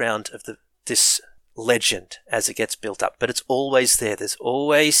background of this legend as it gets built up, but it's always there. There's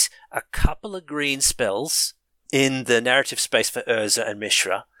always a couple of green spells in the narrative space for Urza and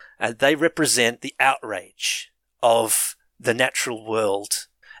Mishra, and they represent the outrage of the natural world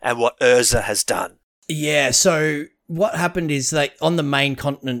and what Urza has done. Yeah, so what happened is that on the main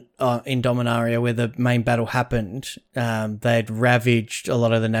continent in Dominaria, where the main battle happened, they'd ravaged a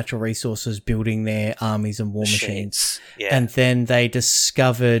lot of the natural resources, building their armies and war machines. Yeah. And then they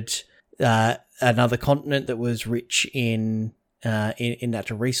discovered another continent that was rich in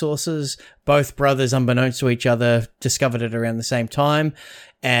natural resources. Both brothers, unbeknownst to each other, discovered it around the same time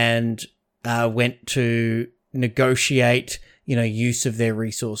and went to negotiate use of their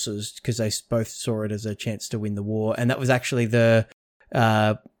resources because they both saw it as a chance to win the war. And that was actually the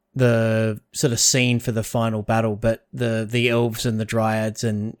sort of scene for the final battle. But the elves and the dryads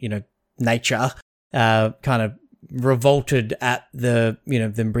and, nature kind of revolted at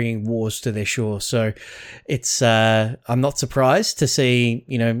them bringing wars to their shore. So it's, I'm not surprised to see,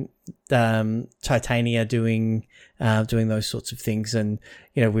 Titania doing those sorts of things. And,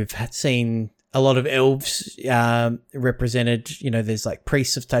 we've seen a lot of elves represented. There's like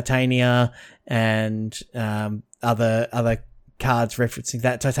priests of Titania and other cards referencing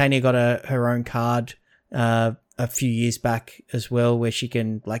that. Titania got her own card a few years back as well, where she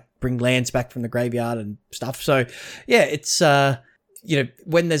can like bring lands back from the graveyard and stuff. So yeah, it's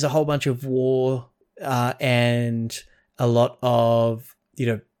when there's a whole bunch of war and a lot of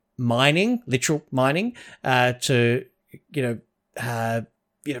mining, literal mining, to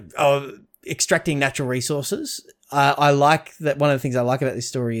extracting natural resources. I like that. One of the things I like about this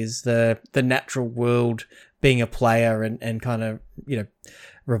story is the natural world being a player and kind of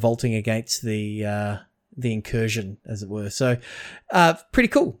revolting against the incursion, as it were. So pretty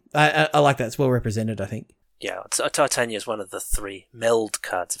cool. I like that. It's well represented, I think. Yeah, Titania is one of the 3 meld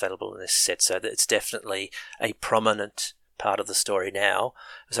cards available in this set, so that it's definitely a prominent part of the story now.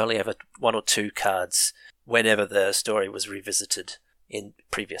 There's only ever 1 or 2 cards whenever the story was revisited in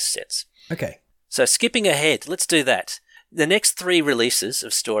previous sets. Okay. So skipping ahead, let's do that. The next 3 releases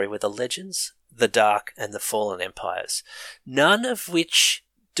of story were the Legends, the Dark, and the Fallen Empires. None of them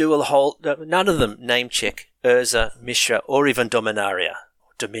name check Urza, Mishra, or even Dominaria,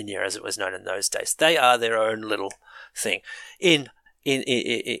 or Dominia as it was known in those days. They are their own little thing. They've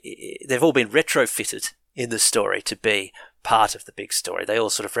all been retrofitted in the story to be part of the big story. They all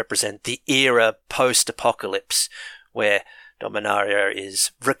sort of represent the era post-apocalypse where Dominaria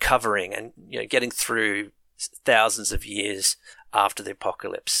is recovering and getting through thousands of years after the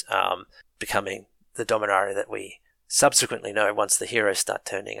apocalypse, becoming the Dominaria that we subsequently know once the heroes start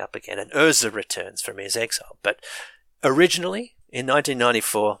turning up again and Urza returns from his exile. But originally, in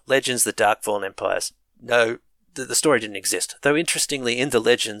 1994, Legends, the Dark, Fallen Empires, no, the story didn't exist. Though interestingly, in the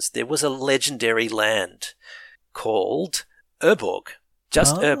Legends, there was a legendary land called Urborg.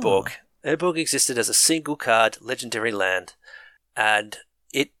 Just Urborg. Urborg existed as a single card legendary land, and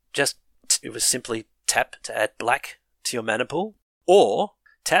it was simply tap to add black to your mana pool, or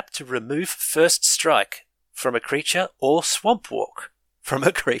tap to remove first strike from a creature, or swamp walk from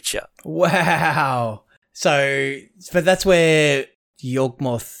a creature. Wow. So, but that's where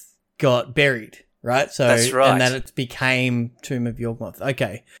Yawgmoth got buried, right? So that's right. And then it became Tomb of Yawgmoth.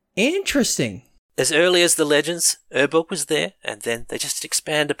 Okay. Interesting. As early as the Legends, Urborg was there, and then they just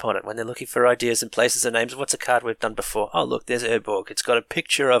expand upon it when they're looking for ideas and places and names. What's a card we've done before? Oh, look, there's Urborg. It's got a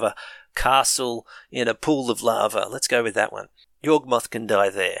picture of a castle in a pool of lava. Let's go with that one. Yawgmoth can die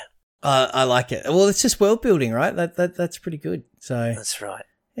there. I like it. Well, it's just world building, right? That's pretty good. So that's right.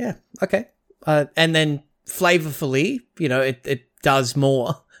 Yeah. Okay. And then flavorfully, it does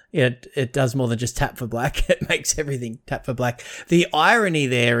more it does more than just tap for black. It makes everything tap for black. The irony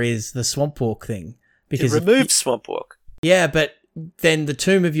there is the Swamp Walk thing. Because it removes Swamp Walk. Yeah, but then the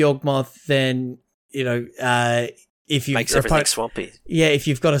Tomb of Yawgmoth, then, if you makes everything swampy. Yeah, if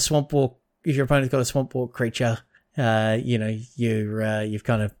you've got a Swamp Walk, if your opponent's got a Swamp Walk creature, you've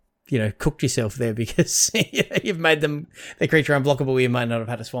kind of, cooked yourself there because you've made the creature unblockable. You might not have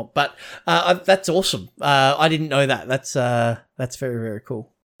had a swamp, but that's awesome. I didn't know that. That's very, very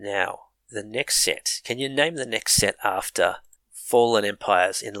cool. Now, the next set. Can you name the next set after Fallen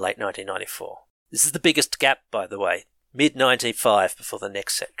Empires in late 1994? This is the biggest gap, by the way. Mid-95 before the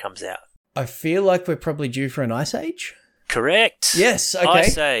next set comes out. I feel like we're probably due for an Ice Age. Correct. Yes. Okay.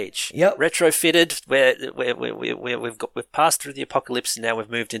 Ice Age. Yep. Retrofitted. We've passed through the apocalypse and now we've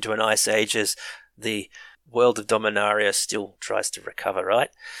moved into an Ice Age as the world of Dominaria still tries to recover. Right.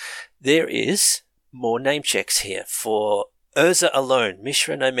 There is more name checks here for Urza alone.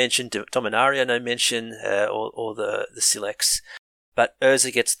 Mishra no mention. Dominaria no mention. Or the Silex. But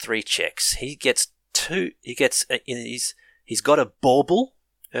Urza gets 3 checks. He gets 2. He gets he's got a bauble.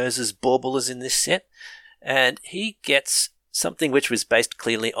 Urza's bauble is in this set. And he gets something which was based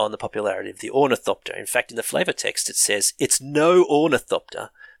clearly on the popularity of the Ornithopter. In fact, in the flavor text, it says, it's no Ornithopter,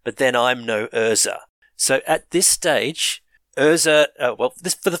 but then I'm no Urza. So at this stage, Urza,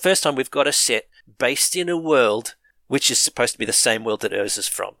 for the first time, we've got a set based in a world which is supposed to be the same world that Urza's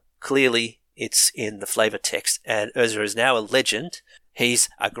from. Clearly, it's in the flavor text, and Urza is now a legend. He's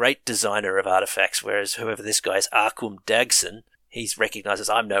a great designer of artifacts, whereas whoever this guy is, Arkum Dagson, he's recognized as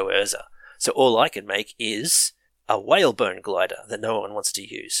I'm no Urza. So all I can make is a whalebone glider that no one wants to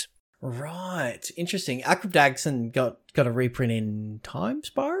use. Right. Interesting. Arkum Dagson got a reprint in Time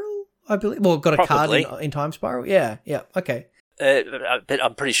Spiral, I believe. Well, got a Probably. card in Time Spiral. Yeah. Okay. But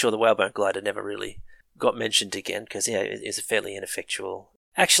I'm pretty sure the whalebone glider never really got mentioned again because, it's a fairly ineffectual.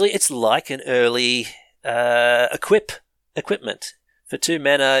 Actually, it's like an early equipment. For 2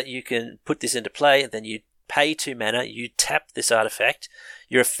 mana, you can put this into play, and then you pay 2 mana, you tap this artifact,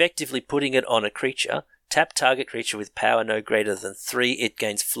 you're effectively putting it on a creature, tap target creature with power no greater than 3, it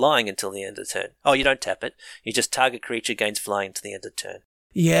gains flying until the end of the turn. Oh, you don't tap it, you just target creature gains flying until the end of the turn.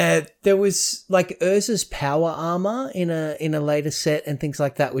 Yeah, there was like Urza's power armor in a later set and things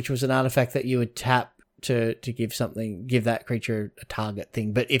like that, which was an artifact that you would tap to give that creature a target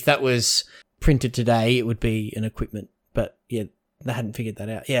thing. But if that was printed today, it would be an equipment. But yeah, they hadn't figured that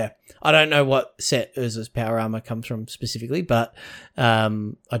out. Yeah. I don't know what set Urza's power armor comes from specifically, but I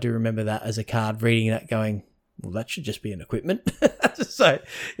do remember that as a card, reading that going, well, that should just be an equipment. So,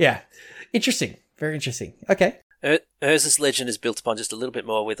 yeah. Interesting. Very interesting. Okay. Urza's legend is built upon just a little bit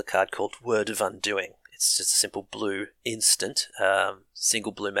more with a card called Word of Undoing. It's just a simple blue instant,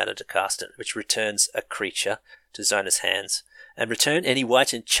 single blue mana to cast it, which returns a creature to Zona's hands, and return any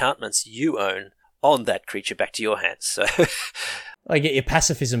white enchantments you own on that creature back to your hands. So I get your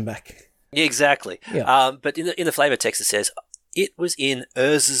pacifism back. Yeah, exactly. Yeah. But in the flavor text it says, it was in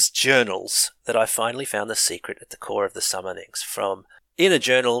Urza's journals that I finally found the secret at the core of the summonings, in a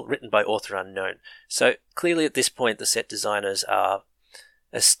journal written by author unknown. So clearly at this point the set designers are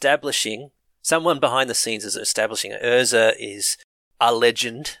establishing, someone behind the scenes is establishing Urza is a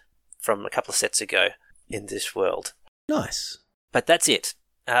legend from a couple of sets ago in this world. Nice. But that's it.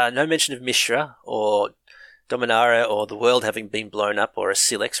 No mention of Mishra or Dominaria or the world having been blown up or a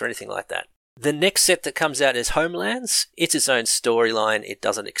Silex or anything like that. The next set that comes out is Homelands. It's its own storyline. It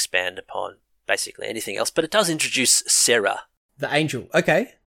doesn't expand upon basically anything else, but it does introduce Serra. The Angel.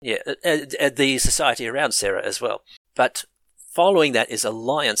 Okay. Yeah, the society around Serra as well. But following that is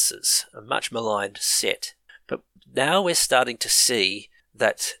Alliances, a much maligned set. But now we're starting to see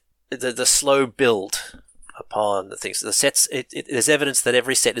that the slow build upon the things. The sets, there's evidence that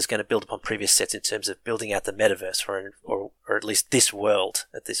every set is going to build upon previous sets in terms of building out the metaverse, or at least this world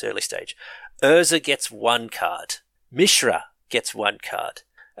at this early stage. Urza gets 1 card. Mishra gets 1 card.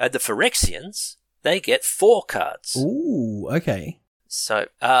 The Phyrexians, they get 4 cards. Ooh, okay. So,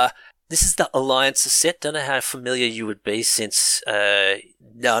 this is the Alliances set. Don't know how familiar you would be since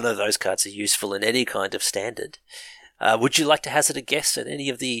none of those cards are useful in any kind of standard. Would you like to hazard a guess at any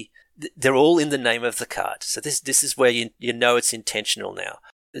of the... They're all in the name of the card. So this is where you know it's intentional now.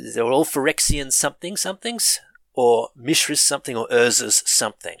 They're all Phyrexian somethings, or Mishra's something, or Urza's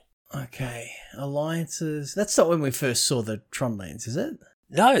something. Okay. Alliances. That's not when we first saw the Tronlands, is it?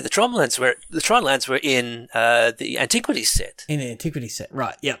 No, the Tronlands were in the Antiquities set. In the Antiquities set,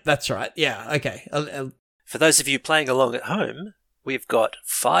 right. Yeah, that's right. Yeah, okay. For those of you playing along at home, we've got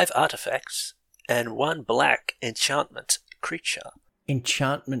 5 artifacts and 1 black enchantment creature.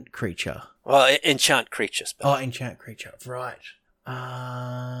 Enchantment creature. Well, enchant creatures. Oh, enchant creature. Right.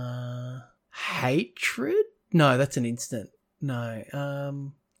 Hatred? No, that's an instant.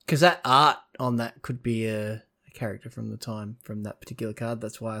 No, because that art on that could be a character from the time from that particular card.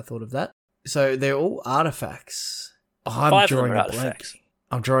 That's why I thought of that. So they're all artifacts. Oh, I'm drawing a blank.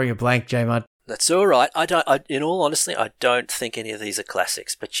 I'm drawing a blank, J-Mud. That's all right. In all honesty, I don't think any of these are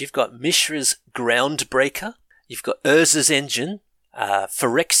classics. But you've got Mishra's Groundbreaker. You've got Urza's Engine,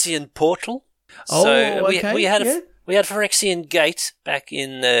 Phyrexian Portal. So okay. we had Phyrexian Gate back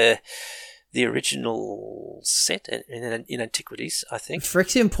in the original set in Antiquities, I think.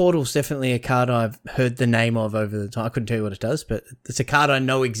 Phyrexian Portal's definitely a card I've heard the name of over the time. I couldn't tell you what it does, but it's a card I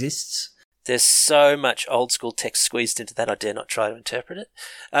know exists. There's so much old school text squeezed into that, I dare not try to interpret it.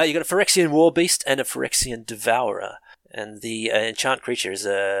 You've got a Phyrexian Warbeast and a Phyrexian Devourer. And the enchant creature is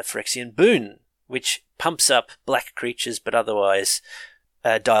a Phyrexian Boon, which pumps up black creatures but otherwise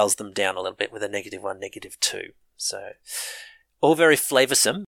dials them down a little bit with a -1, -2. So, all very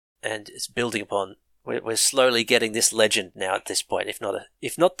flavoursome, and it's building upon. We're slowly getting this legend now at this point. If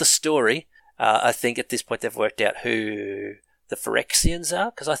not the story, I think at this point they've worked out who the Phyrexians are,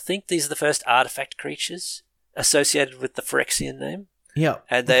 because I think these are the first artifact creatures associated with the Phyrexian name. Yeah,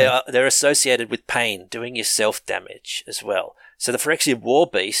 and they're associated with pain, doing yourself damage as well. So the Phyrexian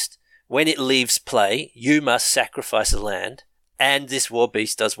Warbeast, when it leaves play, you must sacrifice a land, and this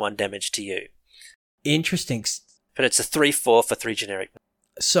Warbeast does 1 damage to you. Interesting. But it's a 3/4 for 3 generic.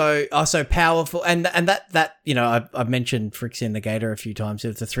 So powerful, and that I've mentioned Phyrexian Negator a few times.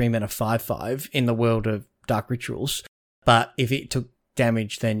 It's a 3-mana 5/5 in the world of Dark Rituals, but if it took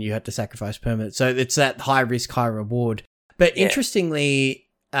damage, then you had to sacrifice permanent. So it's that high risk, high reward. But interestingly,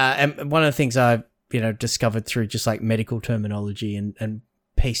 and one of the things I've discovered through just like medical terminology and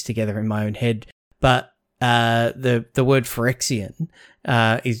pieced together in my own head, but the word Phyrexian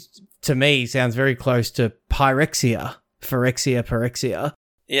is, to me, sounds very close to pyrexia, pyrexia.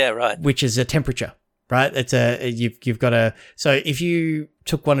 Yeah, right. Which is a temperature, right? It's you've got a. So if you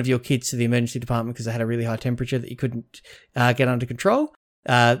took one of your kids to the emergency department because they had a really high temperature that you couldn't get under control,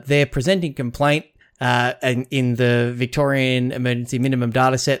 their presenting complaint, and in the Victorian Emergency Minimum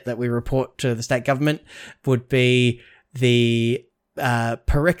Data Set that we report to the state government, would be the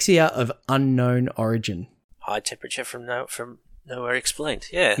pyrexia of unknown origin. High temperature from nowhere explained.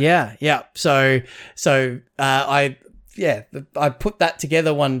 Yeah. Yeah. So I put that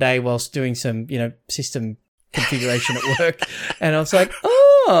together one day whilst doing some, system configuration at work, and I was like,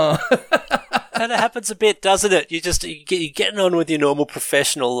 oh. And it happens a bit, doesn't it? You're getting on with your normal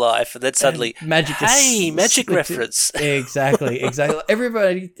professional life, and then suddenly, magic reference. Exactly.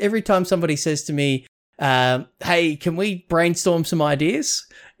 Every time somebody says to me, hey, can we brainstorm some ideas?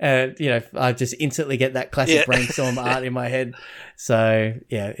 I just instantly get that classic brainstorm art in my head. So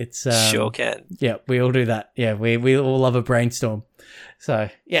yeah, it's sure can. Yeah, we all do that. Yeah, we all love a brainstorm. So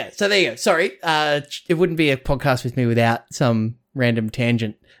yeah, so there you go. Sorry, it wouldn't be a podcast with me without some random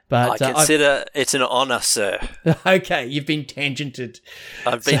tangent. But I consider it's an honour, sir. Okay, you've been tangented.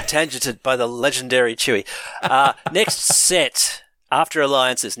 I've been tangented by the legendary Chewy. Next set, after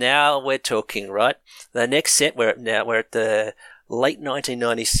Alliances. Now we're talking, right? The next set, we're at the late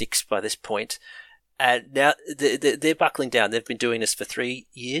 1996 by this point. And now they're buckling down. They've been doing this for 3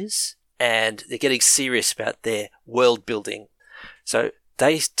 years, and they're getting serious about their world building. So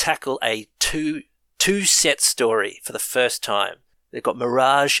they tackle a two-set story for the first time. They've got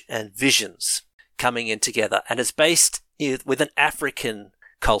Mirage and Visions coming in together, and it's based with an African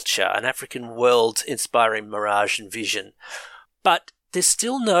culture, an African world inspiring Mirage and Vision. But there's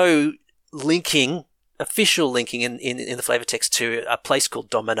still no official linking in the flavor text to a place called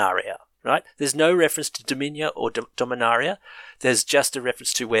Dominaria, right? There's no reference to Dominia or Dominaria. There's just a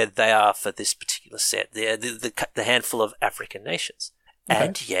reference to where they are for this particular set. They're the handful of African nations. Okay.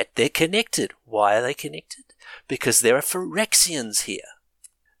 And yet they're connected. Why are they connected? Because there are Phyrexians here.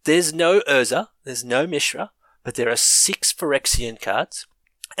 There's no Urza, there's no Mishra, but there are 6 Phyrexian cards.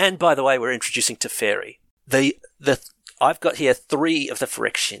 And by the way, we're introducing Teferi. I've got here 3 of the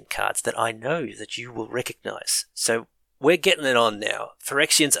Phyrexian cards that I know that you will recognize. So we're getting it on now.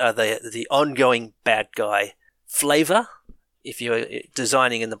 Phyrexians are the ongoing bad guy flavor, if you're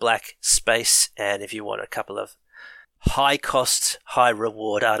designing in the black space, and if you want a couple of high cost, high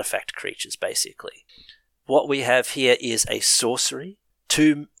reward artifact creatures, basically. What we have here is a sorcery,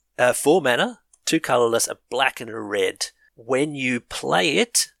 4 mana, 2 colorless, a black and a red. When you play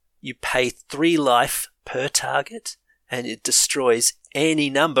it, you pay 3 life per target, and it destroys any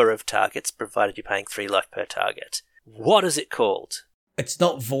number of targets, provided you're paying 3 life per target. What is it called? It's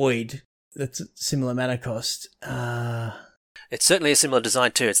not Void. That's a similar mana cost. It's certainly a similar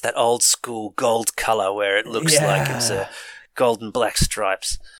design too. It's that old school gold color where it looks like it's a golden black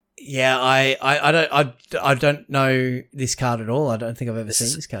stripes. Yeah, I don't know this card at all. I don't think I've ever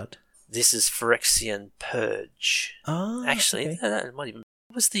seen this card. This is Phyrexian Purge. Oh, actually, okay. no, it might even.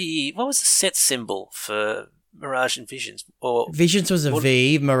 What was the set symbol for Mirage and Visions? Or Visions was a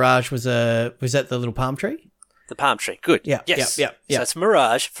V. Mirage was that the little palm tree? The palm tree. Good. Yeah. Yes. Yeah. So it's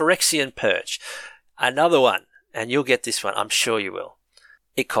Mirage, Phyrexian Purge. Another one, and you'll get this one. I'm sure you will.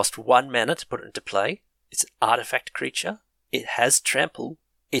 It cost 1 mana to put it into play. It's an artifact creature. It has trample.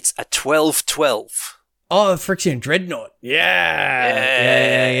 It's a 12/12. Oh, Phyrexian Dreadnought.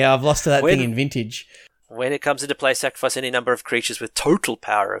 Yeah. I've lost to that thing in Vintage. When it comes into play, sacrifice any number of creatures with total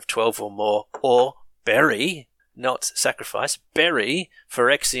power of 12 or more, or bury, not sacrifice, bury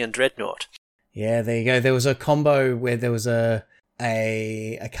Phyrexian Dreadnought. Yeah, there you go. There was a combo where there was a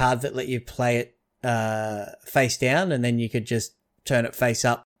card that let you play it face down, and then you could just turn it face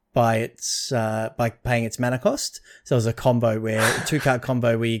up by paying its mana cost. So it was a combo a 2-card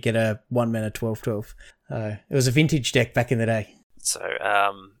combo where you get a 1 mana 12/12. It was a Vintage deck back in the day. So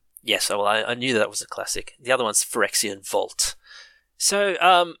yes, I knew that was a classic. The other one's Phyrexian Vault. So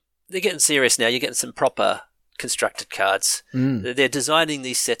they're getting serious now. You're getting some proper constructed cards. They're designing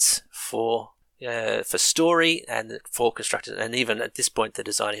these sets for story and for constructed, and even at this point they're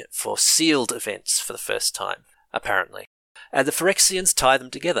designing it for sealed events for the first time, apparently. And the Phyrexians tie them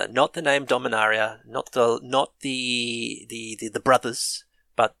together. Not the name Dominaria, not the brothers,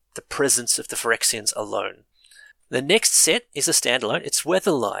 but the presence of the Phyrexians alone. The next set is a standalone. It's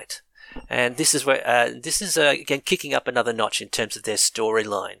Weatherlight, and this is where again kicking up another notch in terms of their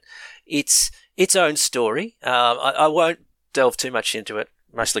storyline. It's its own story. I won't delve too much into it,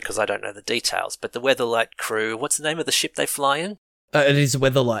 mostly because I don't know the details. But the Weatherlight crew, what's the name of the ship they fly in? It is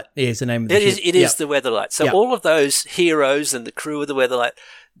Weatherlight. Yeah, it's the name of the ship. It is the Weatherlight. So all of those heroes and the crew of the Weatherlight,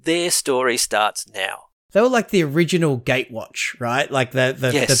 their story starts now. They were like the original Gatewatch, right? Like the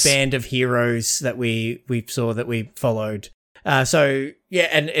Yes. band of heroes that we saw, that we followed. So yeah,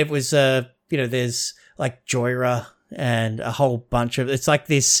 and it was there's like Joyra and a whole bunch of, it's like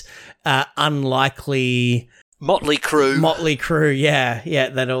this unlikely Motley crew, yeah,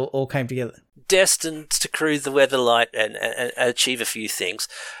 that all came together. destined to crew the Weatherlight and achieve a few things,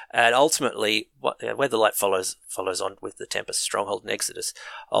 and ultimately, Weatherlight follows on with the Tempest, Stronghold, and Exodus.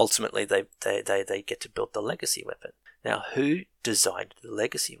 Ultimately, they get to build the legacy weapon. Now, who designed the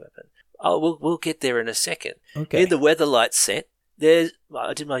legacy weapon? Oh, we'll get there in a second. Okay. In the Weatherlight set,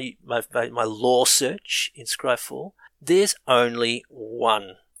 I did my lore search in Scryfall. There's only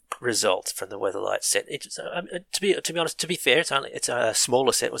one result from the Weatherlight set. To be honest, to be fair, it's a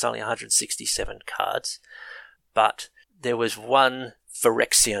smaller set. It was only 167 cards, but there was one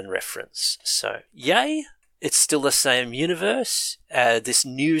Phyrexian reference. So, yay! It's still the same universe. This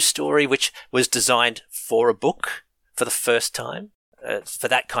new story, which was designed for a book for the first time, for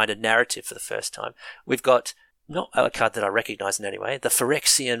that kind of narrative for the first time. We've got not a card that I recognise in any way. The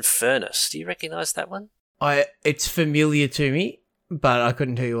Phyrexian Furnace. Do you recognise that one? It's familiar to me, but I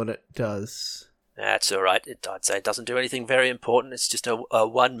couldn't tell you what it does. That's all right. I'd say it doesn't do anything very important. It's just a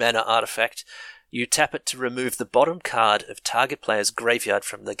 1 mana artifact. You tap it to remove the bottom card of target player's graveyard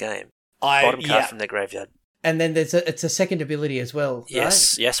from the game. Bottom card from their graveyard. And then it's a second ability as well,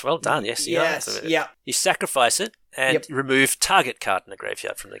 right? Yes, well done. Yes, yeah. You sacrifice it and remove target card in the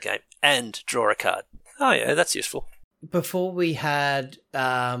graveyard from the game and draw a card. Oh yeah, that's useful. Before we had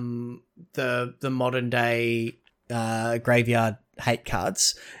the modern day graveyard hate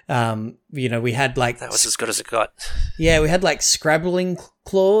cards, we had like that was as good as it got. Yeah, we had like Scrabbling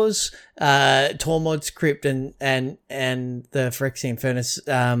Claws, Tormod's Crypt, and the Phyrexian Furnace.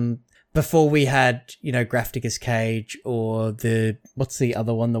 Before we had Grafdigger's Cage, or what's the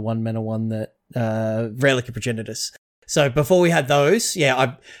other one, the 1 mana one that Relic of Progenitus. So before we had those,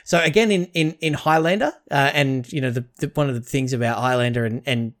 so again in Highlander, and the one of the things about Highlander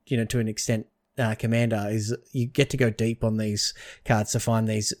and to an extent Commander is you get to go deep on these cards to find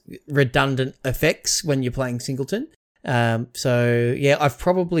these redundant effects when you're playing Singleton. So yeah, I've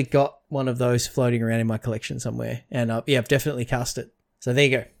probably got one of those floating around in my collection somewhere, and I've definitely cast it. So there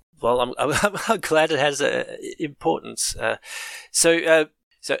you go. Well, I'm glad it has importance. So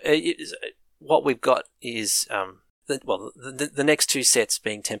what we've got is the next two sets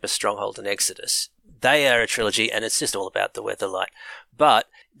being Tempest, Stronghold, and Exodus. They are a trilogy, and it's just all about the Weatherlight. But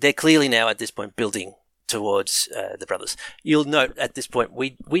they're clearly now at this point building towards the Brothers. You'll note at this point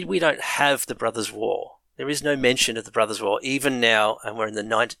we don't have the Brothers' War. There is no mention of the Brothers' War even now, and we're at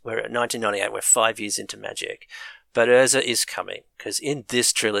 1998. We're 5 years into Magic. But Urza is coming, because in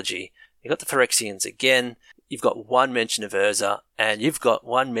this trilogy, you've got the Phyrexians again, you've got one mention of Urza, and you've got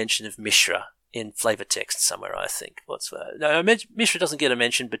one mention of Mishra. in flavor text somewhere, I think. No, Mishra doesn't get a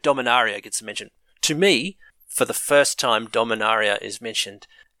mention, but Dominaria gets a mention. To me, for the first time, Dominaria is mentioned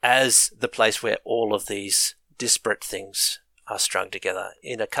as the place where all of these disparate things are strung together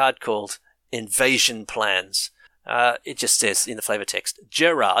in a card called Invasion Plans. It just says in the flavor text,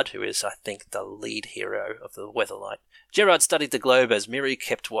 Gerard, who is, I think, the lead hero of the Weatherlight, Gerard studied the globe as Miri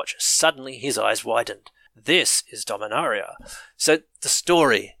kept watch. Suddenly his eyes widened. This is Dominaria. So the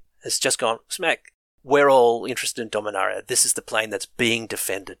story has just gone, smack, we're all interested in Dominaria. This is the plane that's being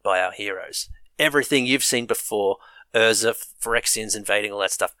defended by our heroes. Everything you've seen before, Urza, Phyrexians invading, all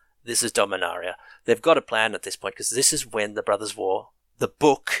that stuff, this is Dominaria. They've got a plan at this point because this is when the Brothers' War, the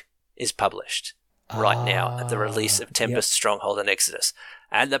book, is published right now at the release of Tempest, Stronghold, and Exodus.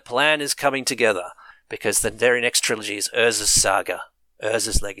 And the plan is coming together because the very next trilogy is Urza's Saga,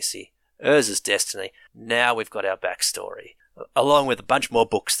 Urza's Legacy, Urza's Destiny. Now we've got our backstory, along with a bunch more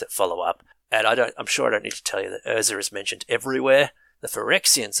books that follow up. And I'm sure I don't need to tell you that Urza is mentioned everywhere. The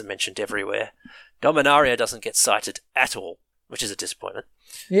Phyrexians are mentioned everywhere. Dominaria doesn't get cited at all, which is a disappointment.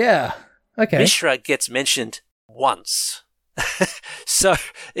 Yeah. Okay. Mishra gets mentioned once. So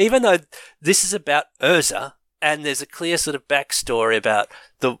even though this is about Urza, and there's a clear sort of backstory about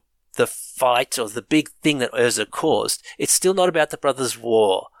the fight or the big thing that Urza caused, it's still not about the Brothers'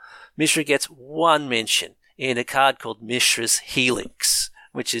 War. Mishra gets one mention in a card called Mishra's Helix,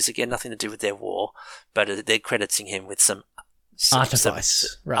 which is, again, nothing to do with their war, but they're crediting him with some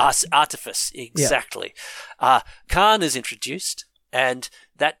artifice. Right. Artifice, exactly. Khan is introduced, and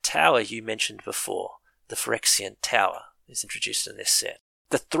that tower you mentioned before, the Phyrexian Tower, is introduced in this set.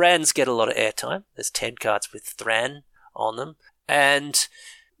 The Thrans get a lot of airtime. There's 10 cards with Thran on them. And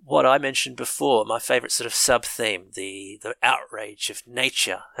what I mentioned before, my favourite sort of sub-theme, the outrage of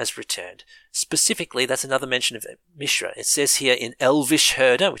nature has returned. Specifically, that's another mention of Mishra. It says here in Elvish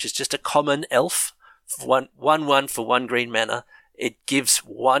Herder, which is just a common elf, 1/1 for 1 green mana. It gives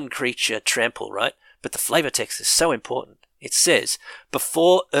 1 creature trample, right? But the flavour text is so important. It says,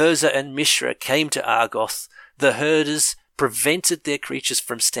 before Urza and Mishra came to Argoth, the herders prevented their creatures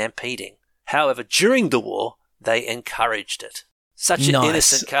from stampeding. However, during the war, they encouraged it. Such an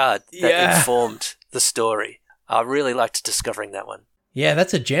innocent card that informed the story. I really liked discovering that one. Yeah,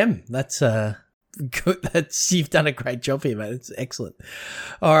 that's a gem. That's good. You've done a great job here, mate. It's excellent.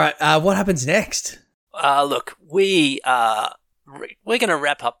 All right, what happens next? Look, we're going to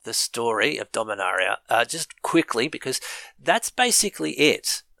wrap up the story of Dominaria just quickly because that's basically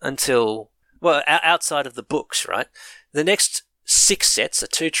it until, well, outside of the books, right? The next 6 sets are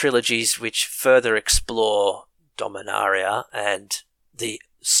 2 trilogies which further explore Dominaria and the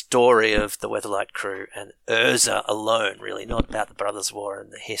story of the Weatherlight crew and Urza alone, really, not about the Brothers' War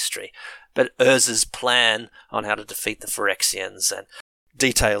and the history, but Urza's plan on how to defeat the Phyrexians and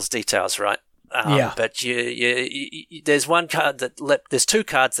details, right? But there's one card there's 2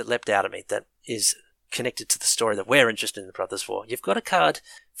 cards that leapt out at me that is connected to the story that we're interested in the Brothers' War. You've got a card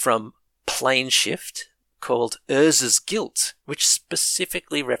from Plane Shift called Urza's Guilt, which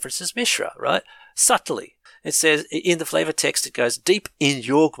specifically references Mishra, right? Subtly. It says, in the flavor text, it goes, deep in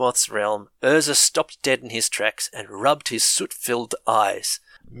Yawgmoth's realm, Urza stopped dead in his tracks and rubbed his soot-filled eyes.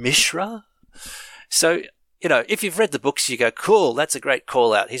 Mishra? So, if you've read the books, you go, cool, that's a great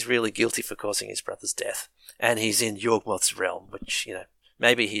call-out. He's really guilty for causing his brother's death. And he's in Yawgmoth's realm, which,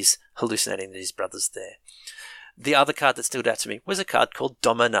 maybe he's hallucinating that his brother's there. The other card that stood out to me was a card called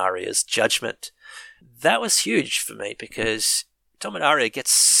Dominaria's Judgment. That was huge for me because Dominaria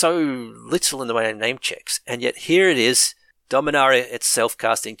gets so little in the way of name checks, and yet here it is, Dominaria itself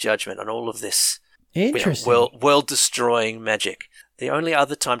casting judgment on all of this world-destroying magic. The only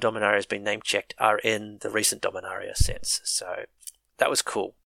other time Dominaria has been name checked are in the recent Dominaria sets, so that was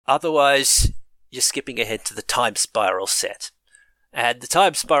cool. Otherwise, you're skipping ahead to the Time Spiral set. And the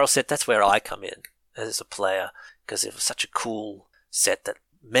Time Spiral set, that's where I come in as a player, because it was such a cool set that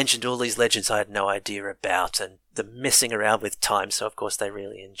mentioned all these legends I had no idea about and the messing around with time, so of course they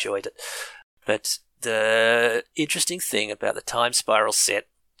really enjoyed it. But the interesting thing about the Time Spiral set,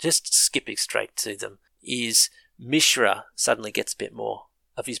 just skipping straight to them, is Mishra suddenly gets a bit more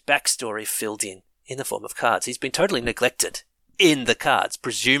of his backstory filled in the form of cards. He's been totally neglected in the cards.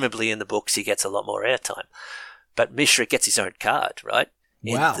 Presumably in the books he gets a lot more airtime. But Mishra gets his own card, right?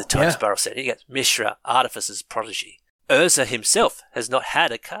 In the Time Spiral set. He gets Mishra, Artificer's Prodigy. Urza himself has not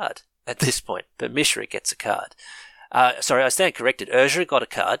had a card at this point, but Mishra gets a card. Sorry, I stand corrected. Urza got a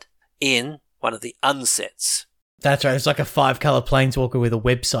card in one of the unsets. That's right. It's like a 5-color planeswalker with a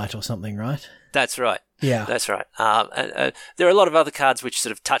website or something, right? That's right. Yeah. That's right. And there are a lot of other cards which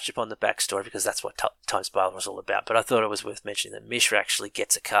sort of touch upon the backstory because that's what Time Spiral was all about. But I thought it was worth mentioning that Mishra actually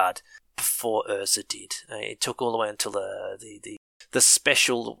gets a card before Urza did. It took all the way until the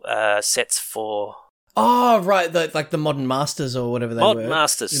special sets for... Oh, right, like the Modern Masters or whatever they were. Modern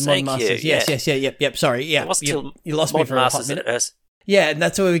Masters, Modern Masters. Yes, yep, sorry, yeah. It wasn't till you lost Modern me for Masters a hot minute. Urza. Yeah, and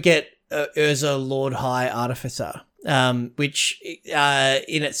that's where we get Urza Lord High Artificer, which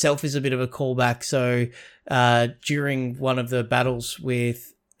in itself is a bit of a callback. So during one of the battles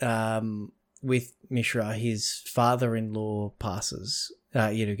with Mishra, his father-in-law passes,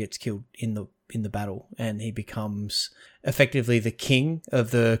 gets killed in the battle, and he becomes effectively the king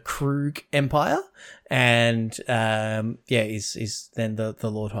of the Krug Empire, and is then the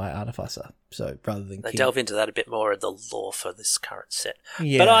Lord High Artificer. So rather than They king. delve into that a bit more of the lore for this current set.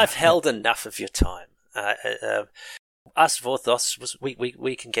 Yeah. But I've held enough of your time. Us Vorthos,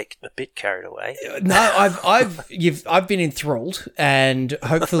 we can get a bit carried away. No, I've been enthralled, and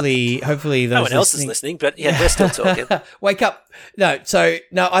hopefully those no one else is listening, but yeah, we're still talking. Wake up! I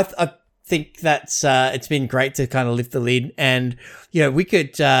think that's it's been great to kind of lift the lid, and we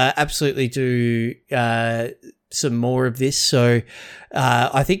could absolutely do some more of this. So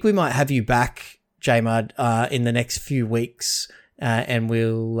I think we might have you back, Jmud, in the next few weeks, and we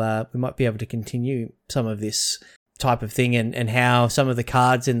might be able to continue some of this type of thing and how some of the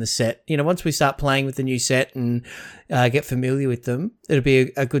cards in the set, once we start playing with the new set and get familiar with them, it'll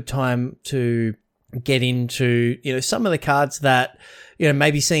be a good time to get into, some of the cards that,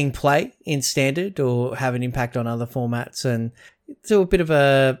 maybe seeing play in Standard or have an impact on other formats, and do a bit of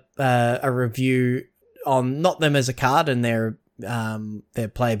a review on not them as a card and their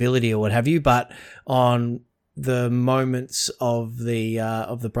playability or what have you, but on the moments of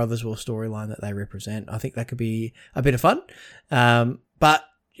the Brothers War storyline that they represent. I think that could be a bit of fun. But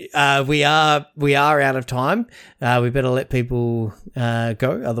we are out of time. We better let people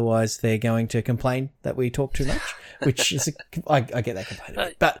go, otherwise they're going to complain that we talk too much. Which is I get that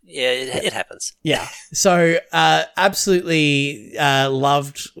complaint, but yeah, it happens. Yeah. So absolutely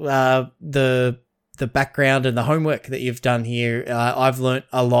loved the background and the homework that you've done here. I've learnt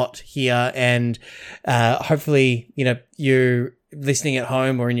a lot here, and hopefully, you're listening at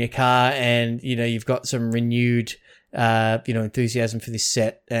home or in your car, and you've got some renewed enthusiasm for this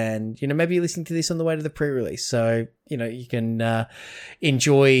set, and maybe you're listening to this on the way to the pre-release, so you can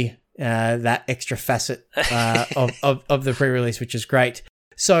enjoy that extra facet of the pre-release, which is great.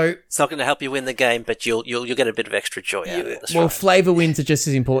 So it's not going to help you win the game, but you'll get a bit of extra joy out of it. Well, flavor wins are just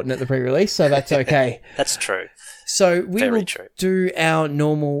as important at the pre-release, so that's okay. That's true. So we will do our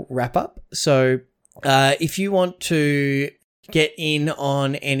normal wrap-up. So if you want to get in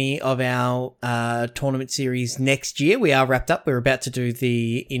on any of our tournament series next year, we are wrapped up. We're about to do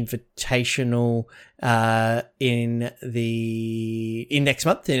the Invitational in next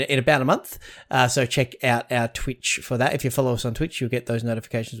month, in about a month. So check out our Twitch for that. If you follow us on Twitch, you'll get those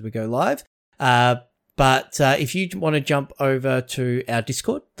notifications as we go live. But if you want to jump over to our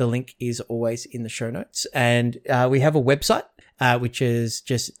Discord, the link is always in the show notes. And we have a website, which is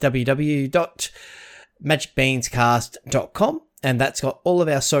just www.magicbeanscast.com. And that's got all of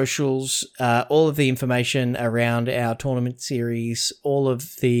our socials, all of the information around our tournament series, all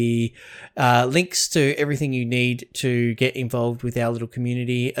of the links to everything you need to get involved with our little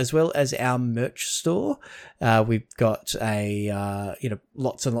community, as well as our merch store. We've got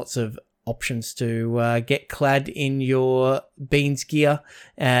lots and lots of options to get clad in your Beans gear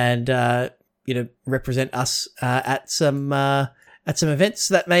and represent us at some events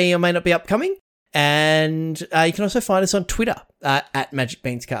that may or may not be upcoming. And you can also find us on Twitter at Magic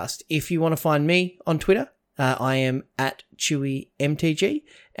Beanscast. If you want to find me on Twitter, I am at ChewyMTG.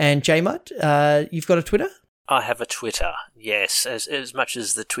 And Jmud, you've got a Twitter? I have a Twitter, yes. As much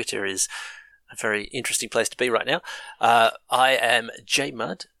as the Twitter is a very interesting place to be right now, I am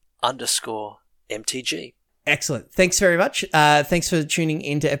Jmud_MTG. Excellent. Thanks very much. Thanks for tuning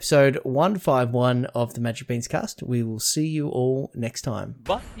into episode 151 of the Magic Beanscast. We will see you all next time.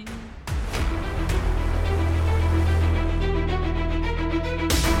 Bye.